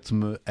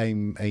comprometo-me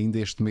ainda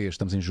este mês,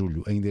 estamos em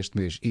julho, ainda este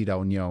mês, ir à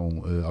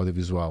União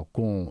Audiovisual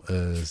com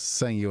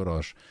 100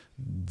 euros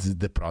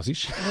da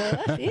Prozis.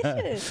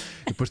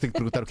 Depois tenho que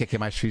perguntar o que é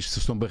mais fixe, se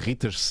são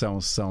barritas, sei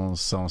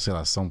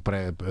lá, são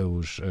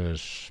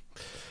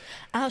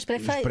os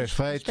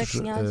pré-feitos,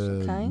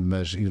 okay.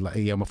 Mas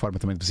e é uma forma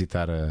também de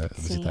visitar a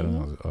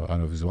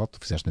Audiovisual. Tu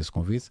fizeste nesse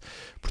convite.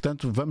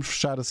 Portanto, vamos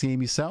fechar assim a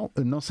emissão.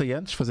 Não sei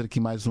antes, fazer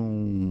aqui mais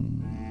um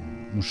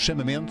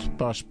chamamento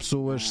para as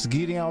pessoas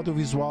seguirem a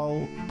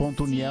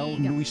audiovisual.união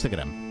no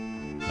Instagram.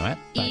 Não é?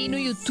 E no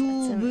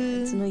YouTube.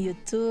 No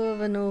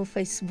YouTube, no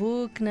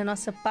Facebook, na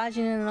nossa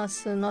página, no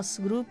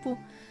nosso grupo.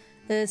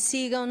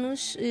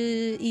 Sigam-nos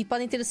e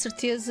podem ter a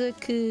certeza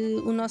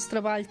que o nosso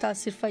trabalho está a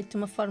ser feito de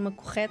uma forma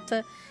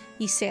correta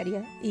e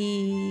séria,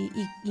 e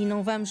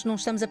não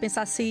estamos a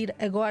pensar sair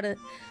agora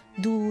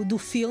do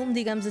filme,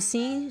 digamos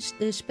assim.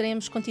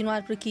 Esperemos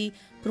continuar por aqui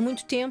por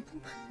muito tempo,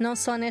 não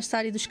só nesta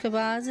área dos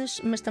cabazes,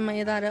 mas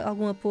também a dar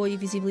algum apoio e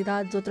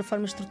visibilidade de outra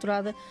forma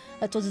estruturada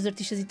a todos os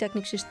artistas e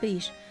técnicos deste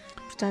país.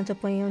 Portanto,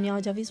 apoiem a União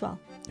Audiovisual.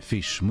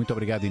 Fixe, muito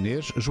obrigado,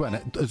 Inês.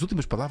 Joana, as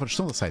últimas palavras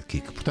são da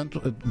Sidekick,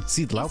 portanto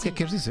decide lá o que é que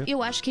queres dizer.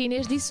 Eu acho que a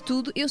Inês disse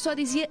tudo. Eu só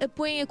dizia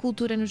apoiem a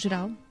cultura no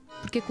geral,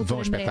 porque a cultura vão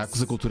a espetáculos,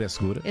 merece. A cultura é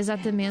segura.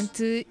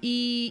 Exatamente,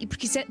 e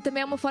porque isso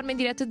também é uma forma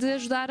indireta de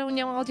ajudar a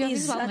União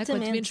Audiovisual, não é?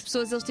 Quanto menos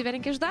pessoas eles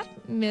tiverem que ajudar,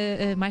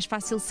 mais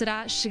fácil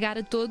será chegar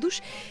a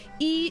todos.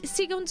 E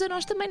sigam-nos a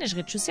nós também nas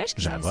redes sociais,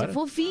 que já ser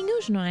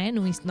fofinhos, não é?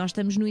 Nós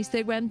estamos no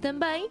Instagram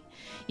também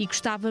e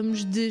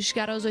gostávamos de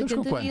chegar aos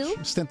 80 mil.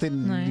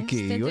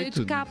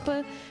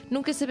 78K,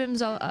 nunca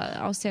sabemos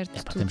ao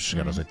certo. Temos de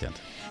chegar aos 80.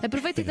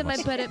 Aproveitem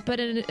também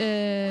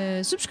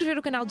para subscrever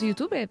o canal do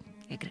YouTube, é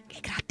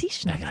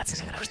grátis, não é? Não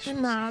custa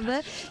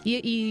nada,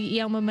 e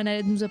é uma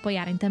maneira de nos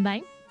apoiarem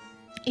também.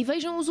 E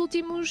vejam os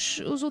últimos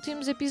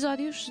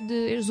episódios,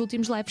 os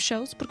últimos live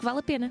shows, porque vale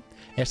a pena.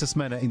 Esta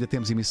semana ainda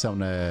temos emissão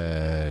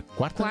na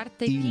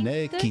quarta e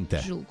na quinta.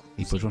 Julgo.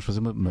 E depois vamos fazer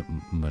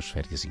umas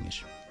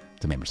fériasinhas.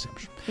 Também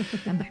merecemos.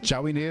 Também.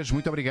 Tchau, Inês,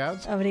 muito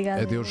obrigado.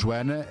 Obrigada. Adeus,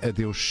 Joana.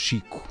 Adeus,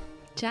 Chico.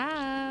 Tchau.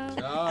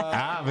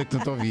 Bem que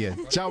não te ouvia.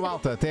 Tchau,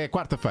 malta. Até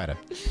quarta-feira.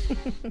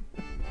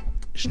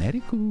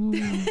 Genérico.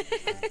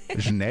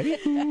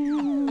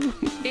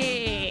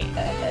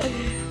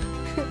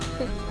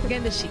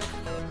 Ganda Chico.